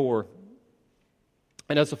 1694.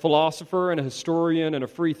 And as a philosopher and a historian and a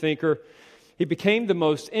free thinker, he became the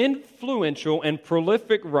most influential and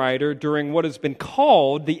prolific writer during what has been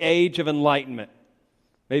called the Age of Enlightenment.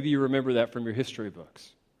 Maybe you remember that from your history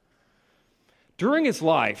books. During his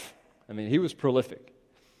life, he was prolific.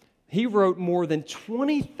 He wrote more than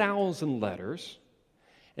 20,000 letters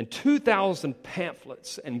and 2,000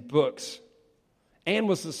 pamphlets and books, and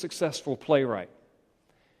was a successful playwright.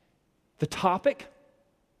 The topic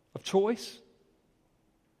of choice,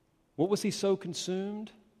 what was he so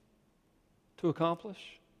consumed to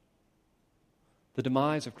accomplish? The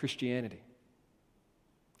demise of Christianity.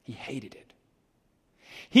 He hated it.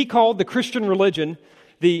 He called the Christian religion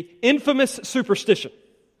the infamous superstition.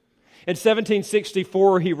 In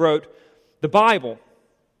 1764, he wrote, "The Bible,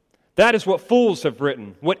 that is what fools have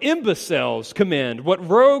written, what imbeciles commend, what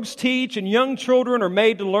rogues teach, and young children are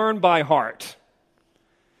made to learn by heart."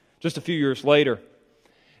 Just a few years later,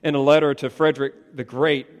 in a letter to Frederick the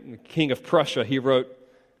Great, the King of Prussia, he wrote,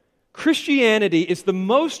 "Christianity is the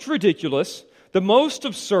most ridiculous, the most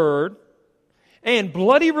absurd, and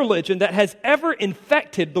bloody religion that has ever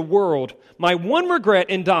infected the world. My one regret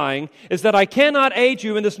in dying is that I cannot aid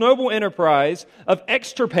you in this noble enterprise of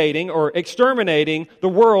extirpating or exterminating the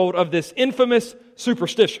world of this infamous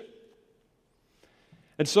superstition."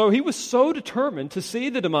 And so he was so determined to see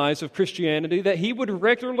the demise of Christianity that he would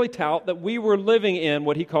regularly tout that we were living in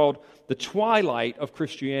what he called the twilight of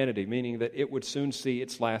Christianity, meaning that it would soon see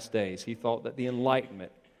its last days. He thought that the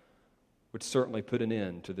Enlightenment would certainly put an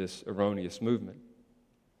end to this erroneous movement.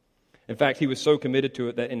 In fact, he was so committed to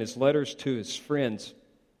it that in his letters to his friends,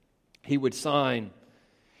 he would sign,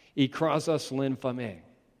 "Écrasez l'infamie,"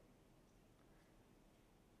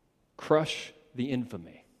 crush the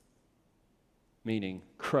infamy, meaning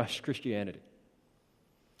crush Christianity.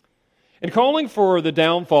 In calling for the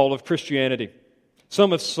downfall of Christianity,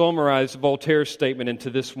 some have summarized Voltaire's statement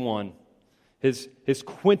into this one, his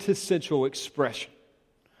quintessential expression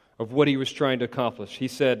of what he was trying to accomplish. He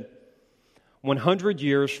said, 100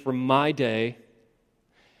 years from my day,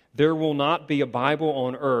 there will not be a Bible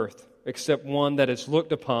on earth except one that is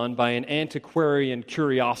looked upon by an antiquarian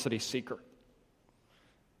curiosity seeker.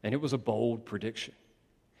 And it was a bold prediction.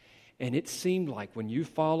 And it seemed like when you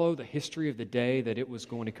follow the history of the day that it was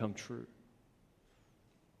going to come true.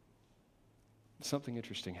 Something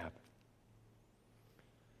interesting happened.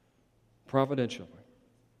 Providentially,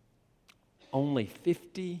 only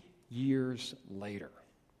 50 years later,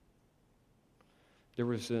 there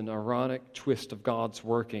was an ironic twist of God's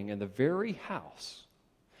working in the very house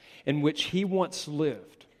in which he once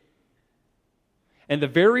lived, and the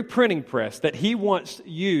very printing press that he once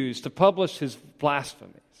used to publish his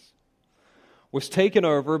blasphemies was taken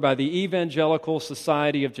over by the Evangelical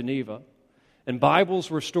Society of Geneva, and Bibles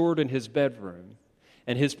were stored in his bedroom,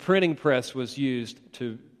 and his printing press was used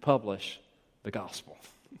to publish the gospel.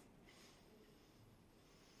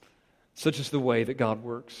 Such is the way that God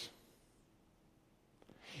works.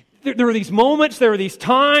 There are these moments, there are these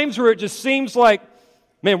times where it just seems like,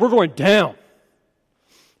 man, we're going down.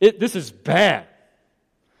 This is bad.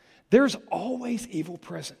 There's always evil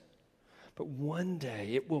present. But one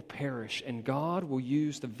day it will perish, and God will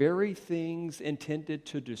use the very things intended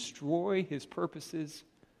to destroy His purposes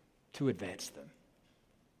to advance them.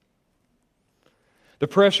 The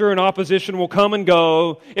pressure and opposition will come and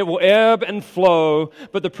go. It will ebb and flow.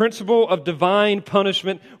 But the principle of divine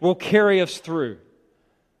punishment will carry us through.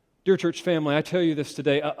 Dear church family, I tell you this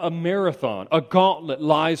today, a marathon, a gauntlet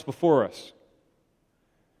lies before us.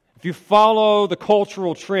 If you follow the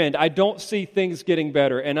cultural trend, I don't see things getting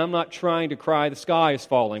better, and I'm not trying to cry the sky is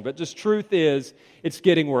falling, but just truth is, it's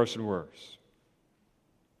getting worse and worse.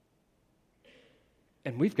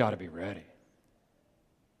 And we've got to be ready.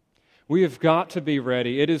 We have got to be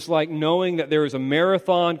ready. It is like knowing that there is a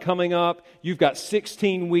marathon coming up. You've got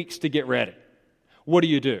 16 weeks to get ready. What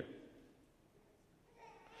do?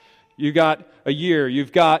 You got a year,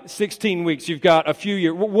 you've got 16 weeks, you've got a few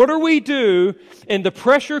years. What do we do in the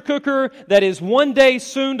pressure cooker that is one day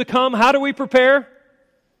soon to come? How do we prepare?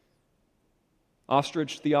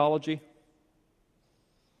 Ostrich theology?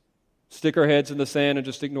 Stick our heads in the sand and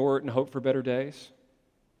just ignore it and hope for better days?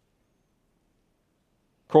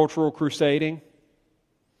 Cultural crusading?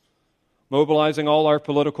 Mobilizing all our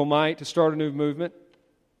political might to start a new movement?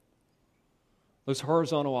 Those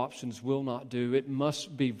horizontal options will not do. It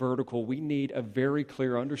must be vertical. We need a very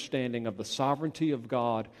clear understanding of the sovereignty of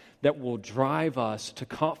God that will drive us to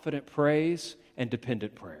confident praise and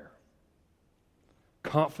dependent prayer.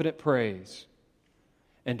 Confident praise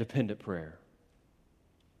and dependent prayer.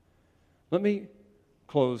 Let me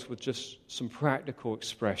close with just some practical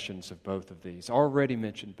expressions of both of these, already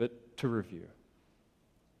mentioned, but to review.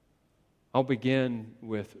 I'll begin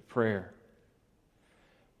with prayer.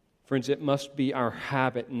 Friends, it must be our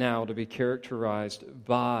habit now to be characterized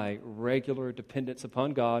by regular dependence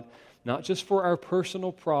upon God, not just for our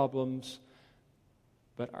personal problems,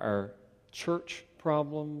 but our church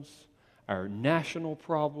problems, our national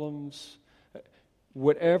problems.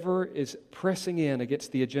 Whatever is pressing in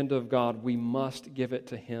against the agenda of God, we must give it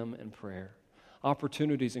to Him in prayer.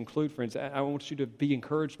 Opportunities include, friends, I want you to be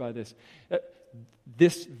encouraged by this.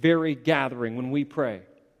 This very gathering, when we pray,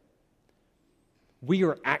 we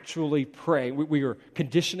are actually praying. We are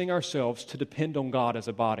conditioning ourselves to depend on God as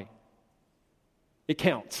a body. It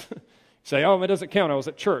counts. You say, oh, it doesn't count. I was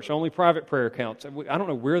at church. Only private prayer counts. I don't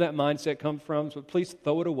know where that mindset comes from, but please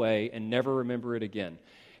throw it away and never remember it again.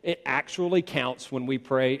 It actually counts when we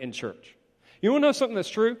pray in church. You want to know something that's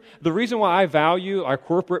true? The reason why I value our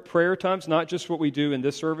corporate prayer times, not just what we do in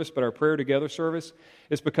this service, but our prayer together service,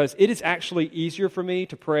 is because it is actually easier for me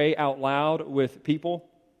to pray out loud with people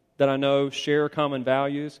that I know share common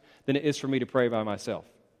values than it is for me to pray by myself.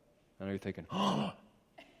 I know you're thinking, oh,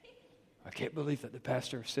 I can't believe that the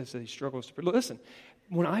pastor says that he struggles to pray. Listen,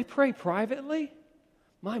 when I pray privately,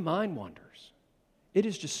 my mind wanders. It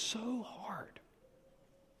is just so hard.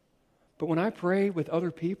 But when I pray with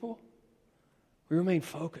other people, We remain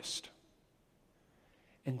focused.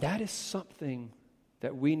 And that is something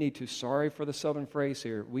that we need to, sorry for the southern phrase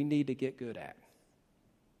here, we need to get good at.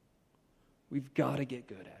 We've got to get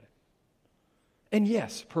good at it. And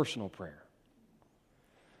yes, personal prayer.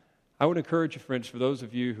 I would encourage you, friends, for those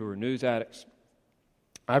of you who are news addicts,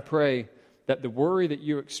 I pray that the worry that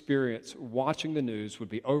you experience watching the news would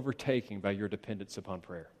be overtaken by your dependence upon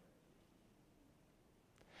prayer.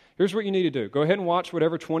 Here's what you need to do. Go ahead and watch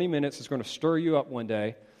whatever 20 minutes is going to stir you up one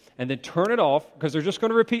day, and then turn it off, because they're just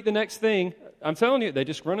going to repeat the next thing. I'm telling you, they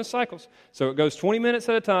just run in cycles. So it goes 20 minutes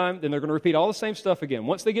at a time, then they're going to repeat all the same stuff again.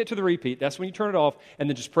 Once they get to the repeat, that's when you turn it off, and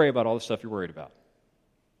then just pray about all the stuff you're worried about.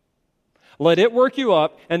 Let it work you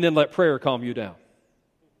up, and then let prayer calm you down.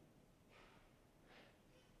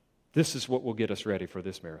 This is what will get us ready for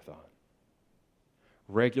this marathon.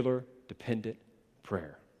 Regular, dependent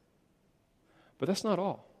prayer. But that's not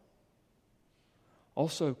all.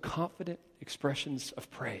 Also, confident expressions of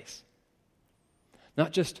praise.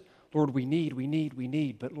 Not just, Lord, we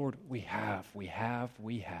need, but Lord, we have.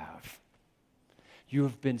 You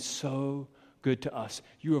have been so good to us.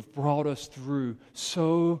 You have brought us through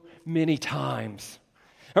so many times.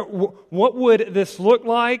 What would this look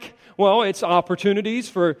like? Well, it's opportunities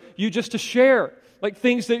for you just to share, like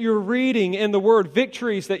things that you're reading in the Word,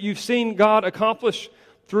 victories that you've seen God accomplish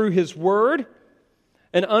through His Word.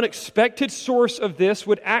 An unexpected source of this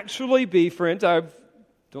would actually be, friends, I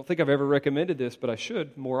don't think I've ever recommended this, but I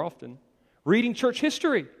should more often, reading church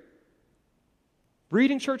history.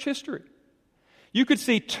 Reading church history. You could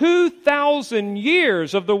see 2,000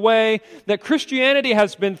 years of the way that Christianity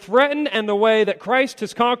has been threatened and the way that Christ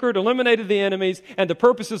has conquered, eliminated the enemies, and the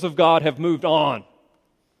purposes of God have moved on.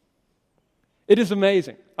 It is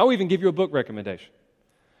amazing. I'll even give you a book recommendation.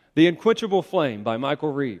 The Unquenchable Flame by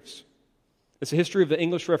Michael Reeves. It's a history of the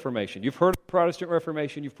English Reformation. You've heard of the Protestant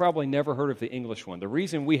Reformation. You've probably never heard of the English one. The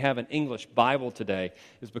reason we have an English Bible today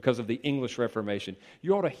is because of the English Reformation.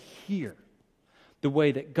 You ought to hear the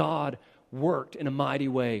way that God worked in a mighty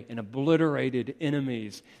way and obliterated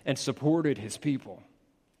enemies and supported His people.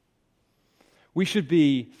 We should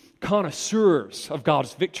be connoisseurs of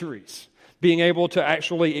God's victories, being able to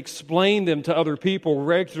actually explain them to other people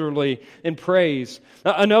regularly in praise.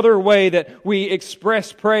 Another way that we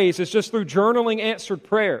express praise is just through journaling answered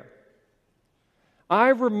prayer. I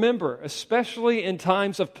remember, especially in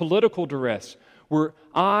times of political duress, where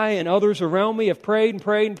I and others around me have prayed and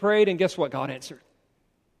prayed and prayed, and guess what? God answered.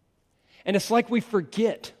 And it's like we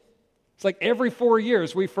forget. It's like every 4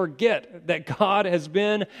 years we forget that God has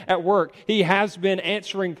been at work. He has been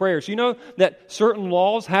answering prayers. You know that certain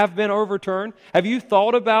laws have been overturned? Have you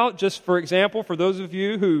thought about, just for example, for those of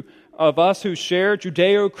you of us who share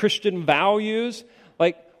Judeo-Christian values,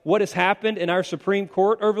 like what has happened in our Supreme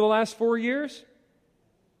Court over the last 4 years?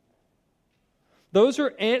 Those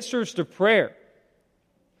are answers to prayer.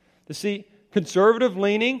 To see conservative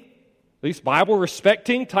leaning, at least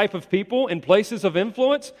Bible-respecting type of people in places of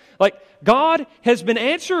influence. Like, God has been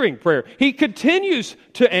answering prayer. He continues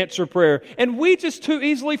to answer prayer. And we just too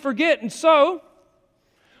easily forget. And so,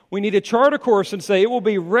 we need to chart a course and say, it will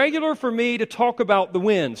be regular for me to talk about the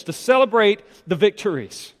wins, to celebrate the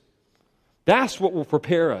victories. That's what will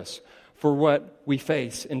prepare us for what we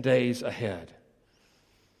face in days ahead.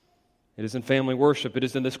 It is in family worship. It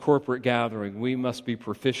is in this corporate gathering. We must be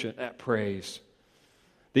proficient at praise.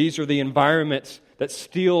 These are the environments that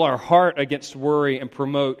steel our heart against worry and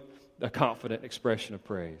promote a confident expression of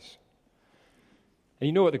praise. And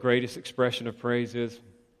you know what the greatest expression of praise is?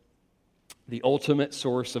 The ultimate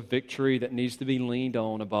source of victory that needs to be leaned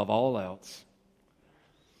on above all else.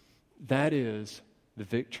 That is the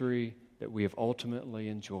victory that we have ultimately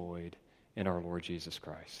enjoyed in our Lord Jesus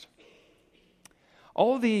Christ.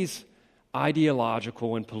 All these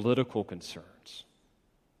ideological and political concerns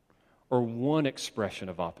or one expression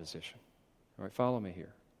of opposition. All right, follow me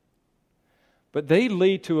here. But they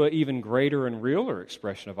lead to an even greater and realer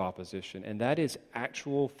expression of opposition, and that is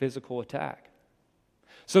actual physical attack.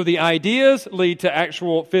 So the ideas lead to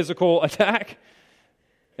actual physical attack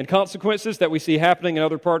and consequences that we see happening in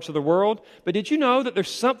other parts of the world. But did you know that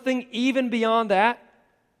there's something even beyond that?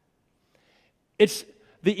 It's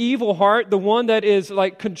the evil heart, the one that is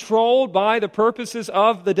like controlled by the purposes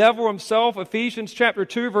of the devil himself. Ephesians chapter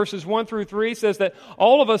 2 verses 1 through 3 says that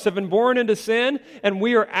all of us have been born into sin and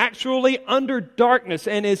we are actually under darkness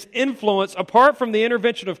and his influence apart from the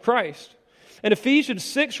intervention of Christ. And Ephesians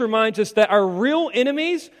 6 reminds us that our real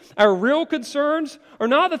enemies, our real concerns are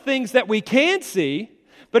not the things that we can see,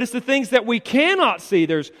 but it's the things that we cannot see.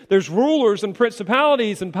 There's rulers and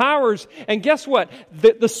principalities and powers. And guess what?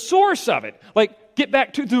 The source of it, like get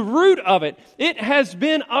back to the root of it. It has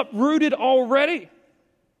been uprooted already.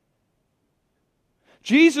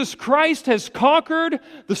 Jesus Christ has conquered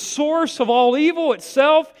the source of all evil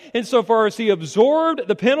itself insofar as He absorbed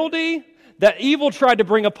the penalty that evil tried to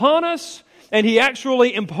bring upon us, and He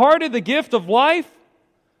actually imparted the gift of life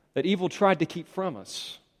that evil tried to keep from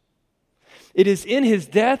us. It is in His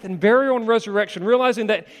death and burial and resurrection, realizing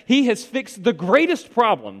that He has fixed the greatest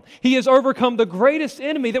problem, He has overcome the greatest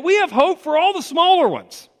enemy, that we have hope for all the smaller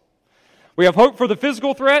ones. We have hope for the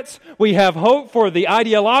physical threats. We have hope for the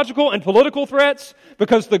ideological and political threats,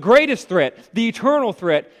 because the greatest threat, the eternal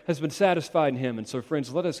threat, has been satisfied in Him. And so,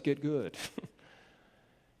 friends, let us get good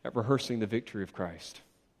at rehearsing the victory of Christ,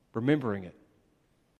 remembering it,